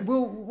then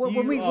Movement.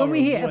 when we are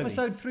hear a wally.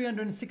 episode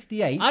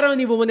 368. I don't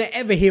even want to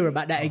ever hear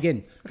about that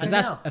again because Okay,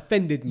 that's now,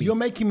 offended me. You're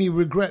making me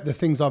regret the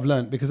things I've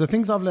learned, because the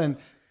things I've learned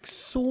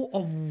sort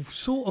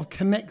of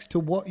connects to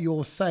what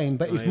you're saying,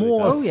 but it's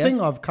more a thing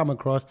I've come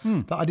across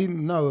that I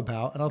didn't know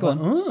about, and I was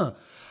like,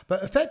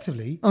 But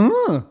effectively,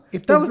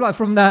 if That was like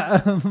from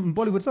that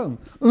Bollywood song.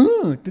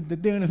 What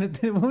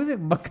was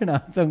it?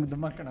 Makana song. The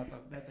Makana song.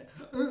 That's it.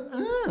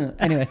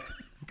 Anyway,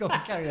 go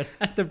on, carry on.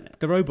 That's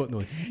the robot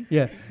noise.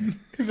 Yeah.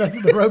 that's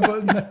the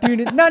robot.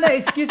 No,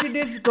 it's kissy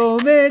disco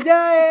me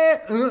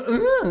jaye.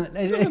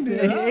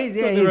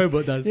 That's what the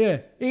robot does. Yeah,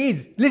 it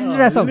is. Listen to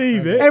that song.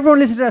 leave it. Everyone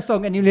listen to that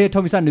song, and you'll hear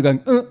Tommy Sandu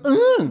going.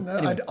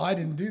 No, I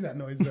didn't do that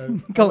noise though.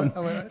 Go on. I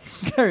went,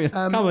 Carry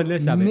on. Come on,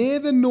 let's have it. near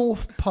the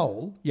North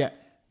Pole, Yeah.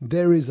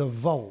 there is a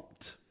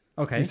vault.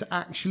 Okay. This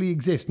actually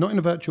exists, not in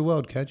a virtual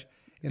world, Kedge.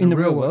 In the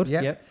real world,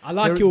 yeah. yep. I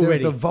like you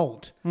already. There's a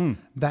vault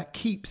that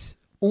keeps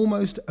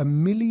almost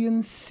 1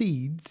 million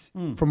seeds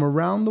from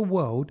around the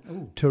world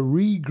to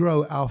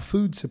regrow our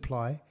food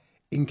supply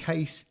in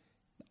case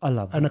I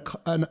love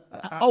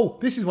it.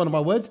 this is one of my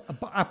words.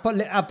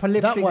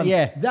 Apocalyptic. That one.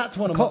 Yeah. That's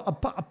one of my.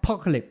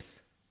 Apocalypse.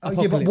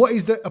 Yeah, but what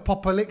is the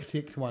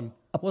apocalyptic one?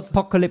 What's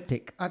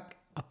Apocalyptic.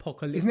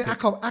 Apocalyptic. Isn't it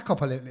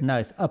apocalyptic? No,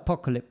 it's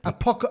apocalyptic.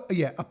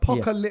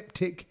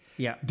 Apocalyptic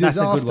Yeah, that's a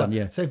good disaster. one,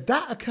 yeah. So if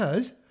that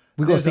occurs,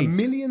 We got there's seeds. 1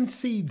 million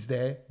seeds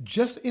there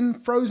just in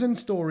frozen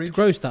storage.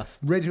 Grow stuff.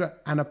 Ready to,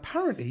 and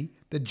apparently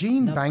the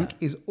gene bank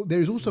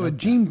there is also a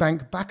gene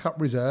bank backup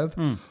reserve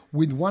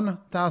with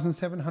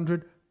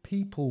 1,700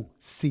 people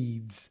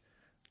seeds.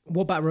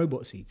 What about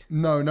robot seeds?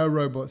 No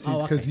robot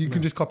seeds, because okay. you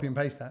can just copy and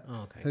paste that.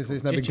 Oh, okay, It's cool.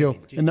 no Just big deal.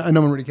 checking, just And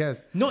no one really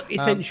cares. Not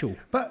essential.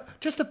 But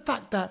just the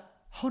fact that,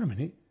 hold a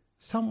minute,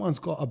 someone's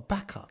got a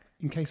backup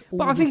in case all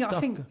But I this think,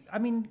 stuff... they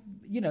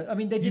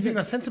did. You think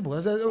that's sensible?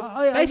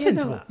 That's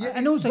sensible. Yeah,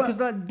 and also but-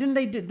 because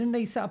didn't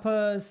they set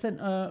up sent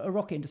a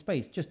rocket into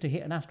space just to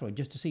hit an asteroid,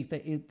 just to see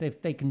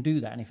if they can do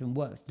that and if it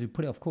works, to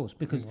put it off course,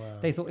 because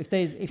they thought if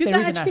there Did is that an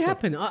actually asteroid,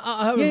 happen?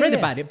 I Yeah, read yeah,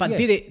 about it, but yeah.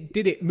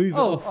 did it move it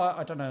off?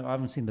 I don't know. I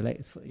haven't seen the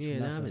latest footage. Yeah,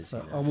 from no, I NASA, haven't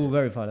so seen I will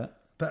verify that.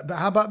 But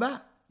how about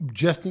that?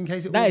 Just in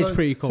case it That all is goes-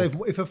 pretty cool.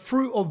 So if a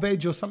fruit or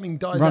veg or something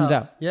Runs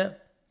out. yeah,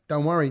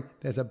 don't worry.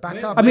 There's a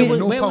backup. I mean, in the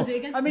North where was Pole. it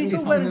again? I mean, it's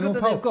all in well the and good North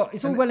that they've Pole. got.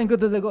 It's all well and good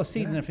that they've got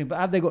seeds and everything, but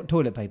have they got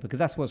toilet paper? Because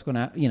that's what's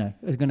gonna,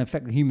 is gonna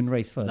affect the human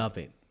race first. Love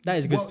it. That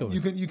is a good Well, story.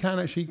 you can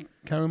actually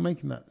carry on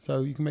making that.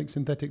 So you can make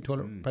synthetic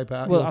toilet paper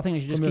out. Well, I think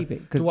you should just keep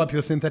it, 'cause- to wipe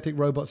your synthetic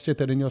robot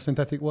shitter in your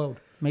synthetic world.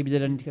 Maybe they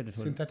don't need to go to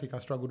toilet. Synthetic, I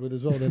struggled with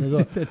as well. Then as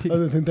well.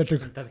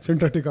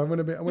 Synthetic. I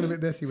went a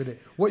bit desi with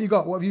it. What you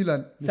got? What have you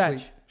learned this Satch.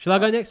 week? Shall I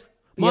go next?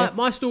 Yeah.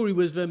 My story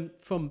was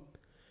from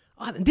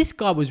this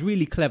guy was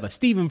really clever,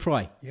 Stephen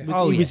Fry. Yes. He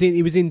Oh,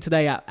 was in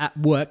today at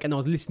work, and I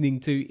was listening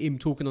to him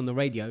talking on the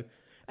radio,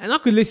 And I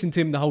could listen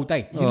to him the whole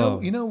day.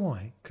 You know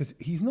why? Because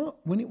he's not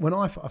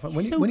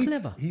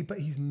clever. But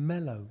he's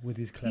mellow with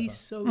his clever. He's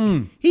so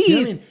He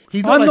is.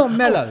 He's not I'm not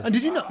mellow. And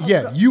did you know?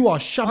 Yeah, you are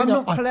shoving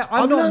up. I'm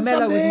I've not learned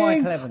mellow with my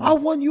something. cleverness. I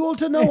want you all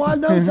to know I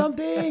know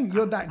something.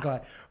 You're that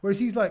guy. Whereas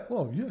he's like,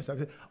 well, yes.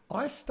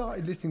 I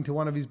started listening to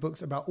one of his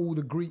books about all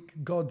the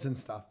Greek gods and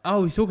stuff.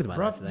 Oh, he's talking about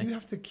that Bruv, today. you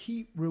have to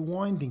keep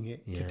rewinding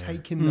it to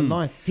take in the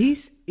line.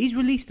 He's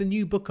released a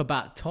new book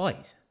about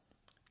ties.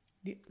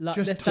 Like,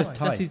 Just that's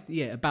ties. his,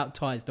 about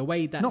ties. The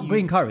way that Not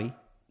green curry.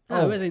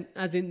 No,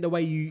 as in the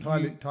way you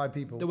tie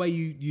people. The way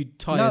you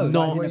tie No, a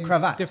knot, like in a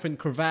cravat. different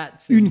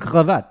cravats, Une and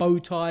cravate. bow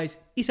ties.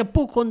 It's a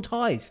book on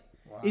ties.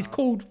 Wow. It's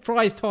called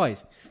Fry's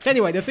Ties. So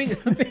anyway, the thing,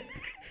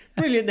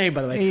 brilliant name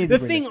by the way. The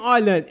thing I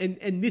learned,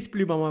 and this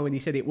blew my mind when he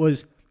said it,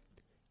 was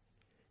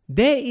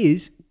there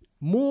is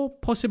more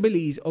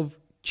possibilities of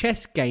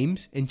chess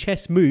games and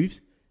chess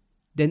moves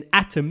than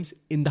atoms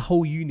in the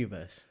whole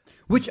universe.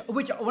 Which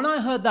when I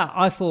heard that,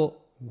 I thought,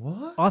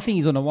 What? I think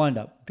he's on a wind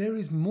up. There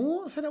is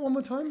more? Say that one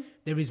more time.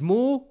 There is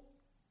more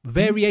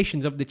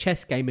variations of the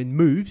chess game and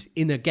moves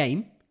in a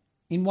game,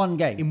 In one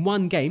game. in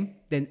one game,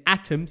 than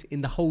atoms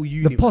in the whole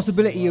universe. The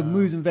possibility of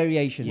moves and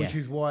variations. Yeah. Which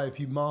is why if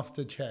you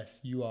master chess,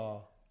 you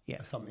are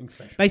something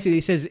special. Basically,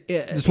 it says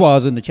That's why I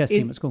was in the chess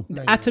team at school.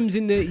 atoms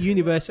in the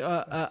universe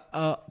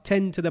are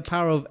 10 to the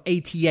power of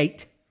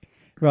 88,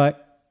 Right.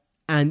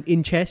 and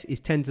in chess is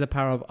 10 to the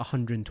power of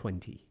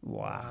 120.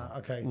 Wow.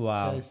 Okay.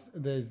 Wow.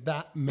 There's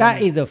that many.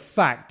 That is a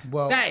fact.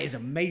 Well, That is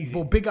amazing.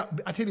 well, big up.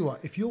 I tell you what,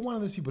 if you're one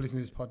of those people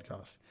listening to this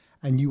podcast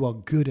and you are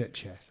good at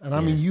chess, and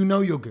I mean, you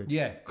know you're good.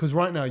 Yeah. Because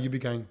right now you'd be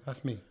going,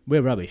 that's me.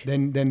 We're rubbish.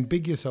 Then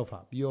big yourself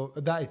up.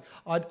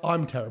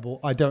 I'm terrible.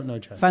 I don't know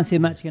chess. Fancy a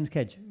match against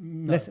Kedge?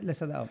 Let's set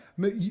that up.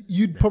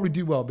 You'd probably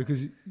do well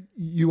because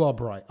you are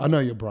bright. I know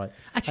you're bright.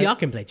 Actually, I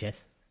can play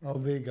chess. Oh,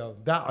 there you go.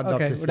 That I'd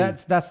love Okay, to see. well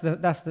that's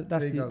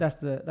There you go.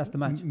 the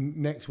match.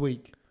 Next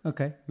week.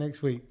 Okay.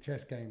 Next week,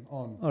 chess game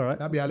on. All right.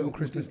 That'd be our little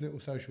Christmas little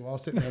social. I'll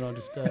sit there and I'll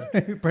just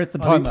Press the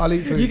I'll eat- timer. I'll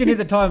eat food. You can hit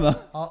the timer.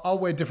 I'll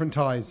wear different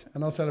ties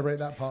and I'll celebrate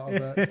that part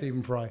of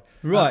Stephen Fry.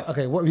 Right.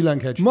 Okay, what have you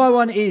learned, Kedge? My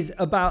one is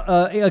about,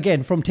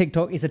 again, from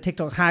TikTok. It's a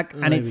TikTok hack,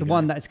 and it's the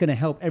one that's going to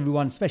help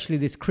everyone, especially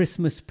this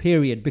Christmas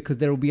period, because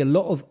there will be a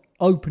lot of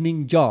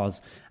opening jars,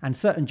 and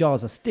certain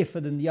jars are stiffer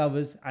than the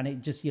others, and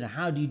it just,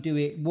 how do you do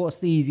it? What's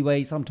the easy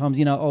way? Sometimes, Depends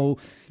you've got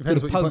to what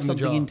you put poke in the something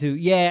jar.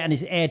 into, and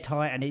it's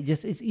airtight, and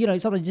it's,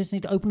 sometimes you just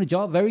need to open a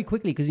jar very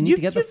quickly because you need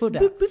to get the food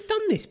out. We've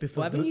done this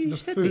before, haven't you? The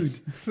You've said food. this.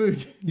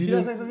 Food. Did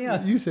I say something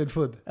else? You said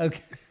food.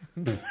 Okay.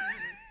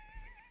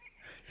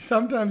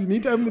 Sometimes you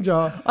need to open the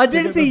jar. I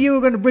didn't think you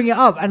were going to bring it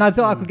up, and I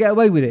thought I could get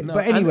away with it. No,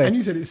 but anyway. and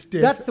you said it's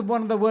stiff. That's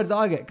one of the words that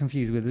I get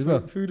confused with as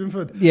well. Food and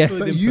food. Yeah.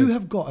 But you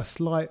have got a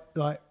slight,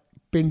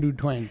 Bindu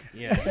twang.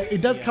 Yeah.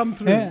 It does come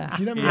through. Yeah.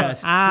 You know what I mean?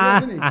 Yes.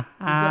 Yes, isn't it? You've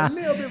got a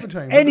little bit of a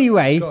twang.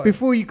 Anyway, Go on.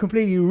 before you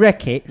completely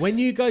wreck it, When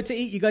you go to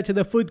eat, you go to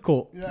the food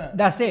court. Yeah.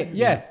 that's it.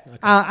 Yeah.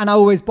 And I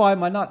always buy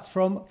my nuts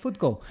from Food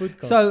Co.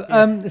 So,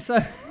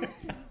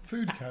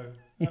 Food Co.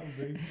 That would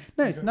be.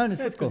 no, it's known as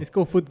Food Co. It's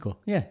called food court.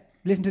 Yeah.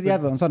 Listen to the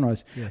advert on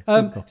Sunrise. Yeah,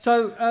 Food Co.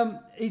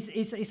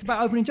 It's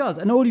about opening jars,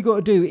 and all you got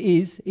to do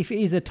is, if it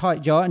is a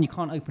tight jar and you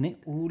can't open it,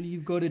 all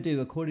you've got to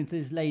do, according to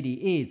this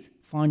lady, is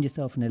find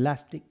yourself an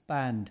elastic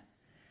band,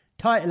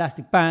 tight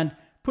elastic band,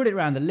 put it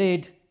around the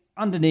lid,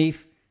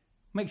 underneath,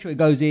 make sure it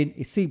goes in,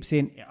 it seeps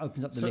in, it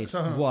opens up the lid. So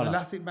hold on. Voila. The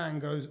elastic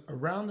band goes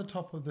around the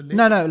top of the lid.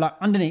 No, like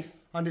underneath.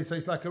 So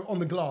it's like on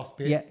the glass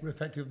bit, Yeah.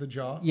 effective of the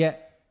jar. Yeah.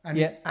 And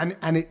yeah.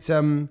 and it's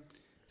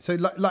so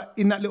like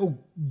in that little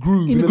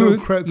groove, In the little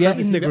groove. crevice Yeah,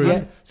 you in the get groove.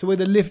 around. So where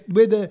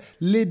the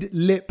lid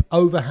lip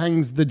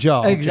overhangs the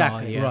jar.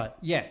 Exactly. yeah. Right.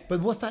 Yeah.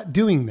 But what's that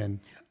doing then?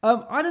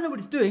 I don't know what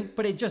it's doing,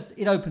 but it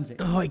opens it.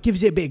 Oh, it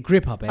gives it a bit of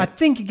grip up I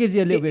think it gives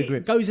you a little bit of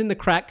grip. It goes in the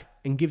crack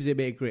and gives it a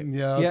bit of grip.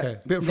 Yeah. Yeah. Okay.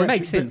 Bit of That friction.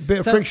 makes sense. Bit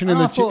of So friction in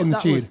I the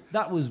thought cheese.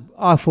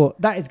 I thought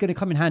that is going to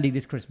come in handy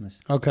this Christmas.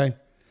 Okay.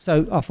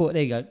 So I thought,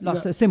 there you go.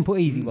 That's a simple,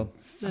 easy one.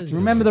 That's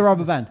Remember the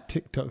rubber band?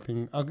 TikTok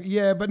thing.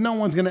 Yeah, but no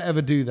one's going to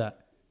ever do that.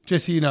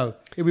 Just so you know,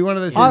 it'll be one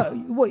of those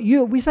things.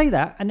 We say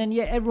that, and then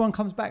everyone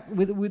comes back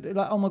with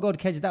like, oh my god,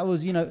 Kedge, that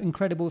was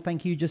incredible.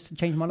 Thank you, just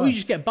changed my life. Or you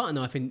just get a butter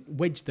knife and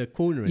wedge the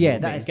corner in. Yeah, a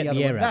little that bit is and get the other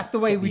the air one. out. That's the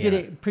way Get we the did air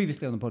out. it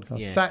previously on the podcast.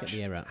 Yeah. Satch, get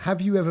the air out.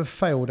 have you ever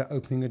failed at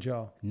opening a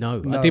jar?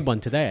 No, I did one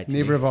today actually.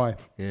 Neither have I.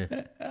 Yeah.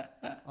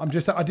 I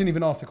didn't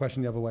even ask the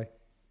question the other way.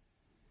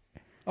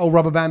 Oh,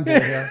 rubber band ball,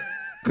 yeah.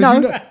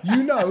 No. Because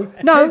you know.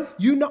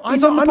 I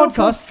It's know, on the I know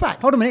for a podcast.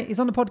 fact. Hold on a minute. It's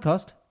on the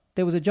podcast.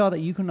 There was a jar that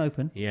you couldn't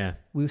open. Yeah.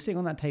 We were sitting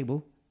on that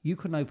table. You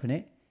couldn't open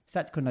it.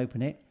 Sat couldn't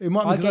open it. It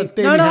might be I because I gave,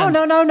 daily hand.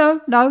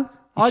 no.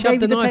 I shoved gave you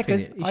the the knife in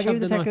techers. it. You I gave you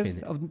shoved the the knife techers. in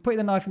it. I put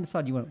the knife in the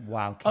side. You went,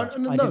 wow. Oh, Kedge, I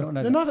did not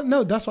know that.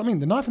 No, that's what I mean.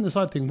 The knife in the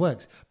side thing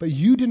works, but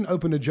you didn't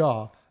open a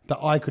jar that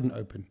I couldn't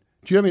open.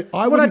 Do you know what I mean? What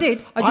I wouldn't-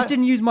 did, I just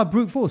didn't use my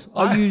brute force.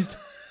 I used.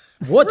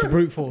 What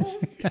brute force?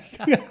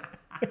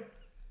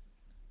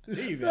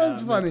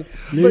 That's funny.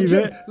 Leave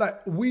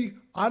But it.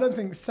 I don't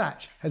think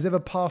Satch has ever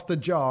passed a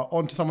jar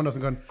onto someone else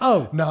and gone,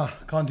 Oh. nah,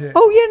 can't do it.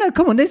 Oh yeah, no,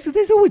 come on. There's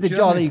always a Do you know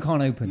jar what I that mean? you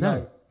can't open.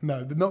 No,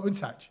 not with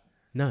Satch.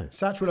 No.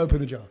 Satch will open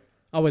the jar.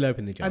 I will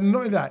open the jar. And not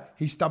only that,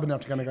 he's stubborn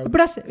enough to kind of go. But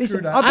that's it. Screw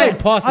Listen, that. I ain't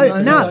bet. passing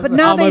it. Now I'm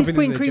that he's opening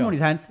putting the cream jar. on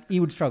his hands,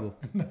 he would struggle.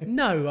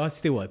 No, I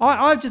still open.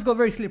 I've just got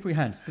very slippery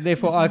hands, so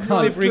therefore I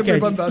can't. Slippery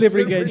gauge. bundle.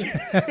 Slippery gauge.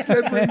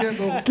 Slippery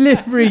gauge.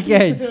 Slippery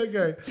gauge.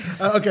 Okay.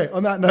 Okay.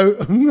 On that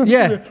note.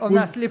 Yeah, on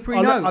that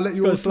slippery note. I'll let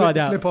you It's all gotta slide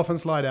out. slip off and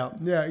slide out.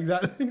 Yeah,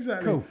 exactly.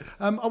 Cool.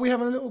 Are we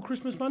having a little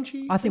Christmas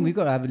munchy? I think we've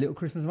got to have a little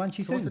Christmas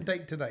munchy So what's the soon.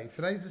 date today?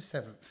 Today's the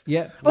 7th.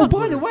 Yeah. Oh,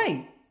 by the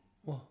way,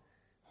 What?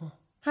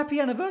 happy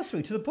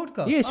anniversary to the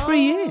podcast. Yeah, it's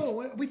 3 years.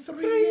 We 3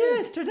 3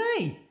 years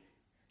today.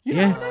 You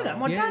Yeah. don't know that.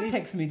 My Yeah, dad it is.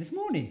 texted me this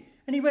morning,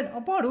 and he went, "Oh,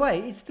 by the way,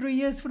 it's 3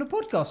 years for the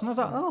podcast." And I was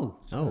like, "Oh,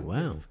 Oh,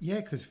 wow.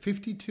 Yeah, because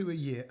 52 a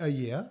year.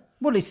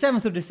 well, it's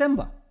 7th of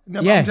December.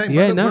 No, Yeah, but I'm saying,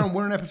 yeah, look, no.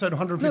 we're on episode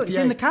 158. Look, it's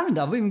in the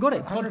calendar. I've even got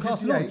it. Podcast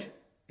 158 launch.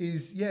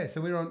 is,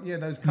 so we're on,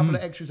 those couple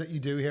of extras that you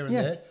do here and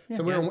Yeah, there. yeah.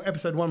 So we're on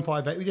episode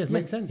 158. It just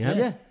makes sense. Yeah.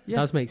 Yeah, yeah.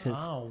 Does make sense.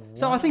 Oh,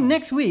 So I think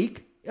next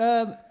week,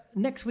 I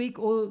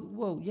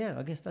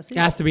guess that's it. It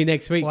has to be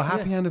next week. Well,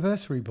 happy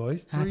anniversary,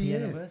 boys. 3 Happy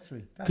years.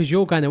 anniversary. Because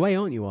you're going away,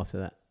 aren't you, after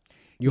that?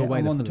 You're Yeah, away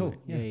I'm on the following tour,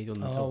 week. yeah. He's on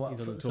the Oh, tour. well, He's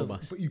on the so- tour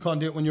bus. But you can't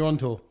do it when you're on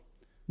tour.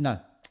 No.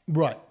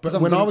 Right. But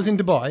I'm when I gonna- was in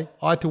Dubai,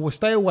 I had to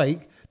stay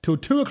awake till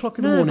 2 o'clock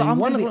in the No, morning. but I'm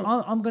 1 going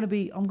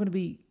o'clock. to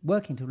be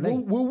working till late.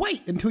 We'll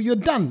wait until you're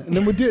done and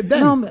then we'll do it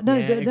then. Yeah,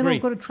 then agree.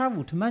 I've got to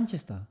travel to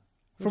Manchester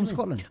from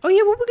Scotland. Oh,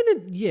 yeah, well, we're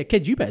going to... Yeah,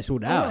 Ked, you better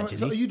sort it out, Oh,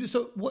 actually.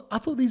 so what? I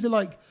thought these are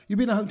like, you've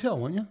been in a hotel,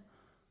 weren't you?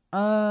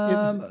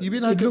 You've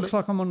been It hotel- looks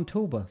like I'm on a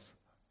tour bus.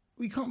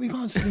 We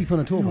can't sleep on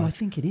a tour No, I bus.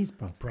 think it is,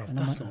 bro. Bruv, And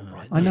that's I'm- not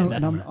right. I know,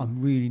 That's and not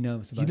I'm really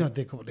nervous about You know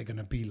it. what they're going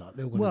to be like.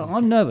 They're gonna Well, be,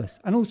 I'm nervous,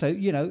 and also,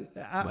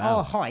 at Wow.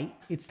 our height,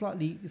 it's going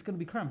to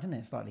be cramped, isn't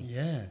it? Slightly.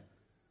 yeah.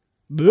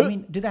 I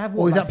mean, do they have?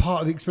 Or is that water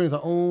part of the experience?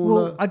 Like,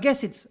 Well, I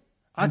guess it's.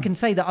 I can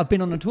say that I've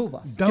been on a tour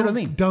bus. Do you know what I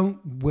mean? Don't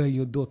wear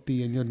your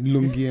dhoti and your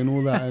lungi and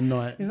all that at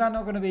night. Is that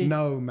not going to be?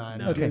 No,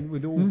 man. Okay.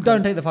 With all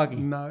Don't take the fuggy.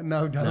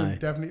 No, don't. No.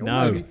 Definitely.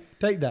 No. Or maybe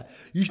take that.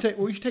 You should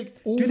take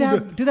all Do they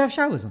have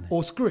showers on there?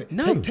 or screw it.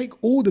 No. Take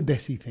all the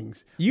desi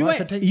things. You Right,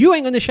 ain't, so take- you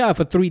ain't going to shower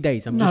for 3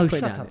 days. I'm No, just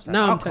putting shut that up. out. Sam. No,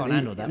 I I'm can't telling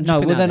handle you. that. I'm just No,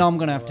 putting well that then out I'm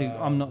going to have to.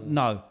 I'm not.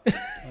 No,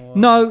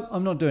 no,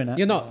 I'm not doing that.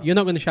 You're not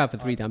going to shower for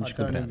 3 days. I'm I just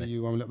going don't to put it out envy there.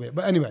 you one little bit.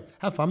 But anyway,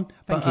 have fun.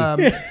 Thank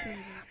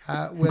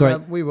But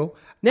Great. we will.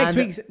 Next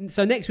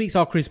And, next week's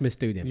our Christmas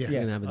studio. Yes. We're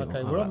going to have a Okay,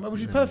 little... we're all on, right,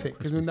 which is we're gonna have a perfect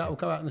because Christmas that will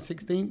go out on the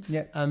 16th.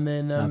 Yeah. And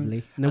then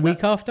Lovely. And the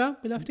week after,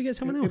 we'll have to get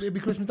someone else. It'll be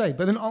Christmas Day.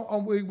 But then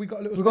we got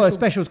a little We've got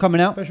specials coming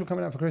out. special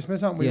coming out for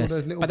Christmas, aren't we? All Yes,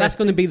 those little but that's best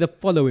going to be bits. the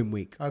following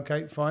week.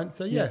 Okay, fine.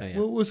 So Yeah.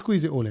 we'll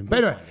squeeze it all in.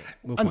 But anyway,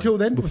 We'll find until it.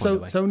 then, We'll find a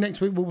way. so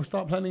next week we'll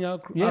start planning our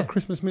Yeah.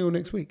 Christmas meal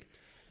next week.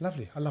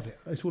 Lovely, I love it.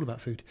 It's all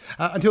about food.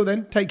 Until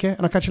then, take care,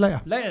 and I'll catch you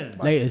later. Later.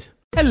 Laters.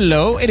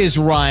 Hello, it is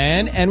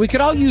Ryan, and we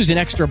could all use an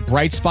extra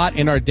bright spot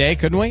in our day,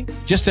 couldn't we?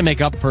 Just to make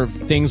up for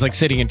things like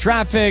sitting in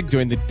traffic,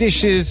 doing the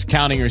dishes,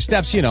 counting your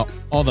steps,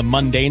 all the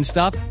mundane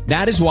stuff.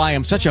 That is why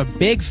I'm such a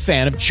big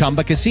fan of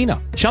Chumba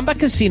Casino. Chumba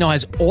Casino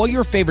has all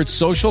your favorite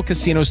social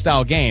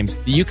casino-style games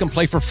that you can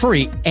play for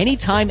free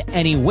anytime,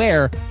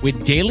 anywhere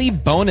with daily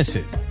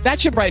bonuses. That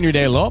should brighten your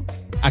day a little.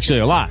 Actually,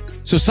 a lot.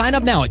 So sign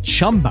up now at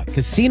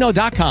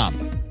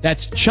ChumbaCasino.com.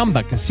 That's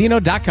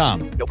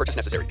ChumbaCasino.com. No purchase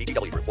necessary.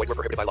 VGW Group. Void where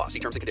prohibited by law. See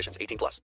terms and conditions. 18+.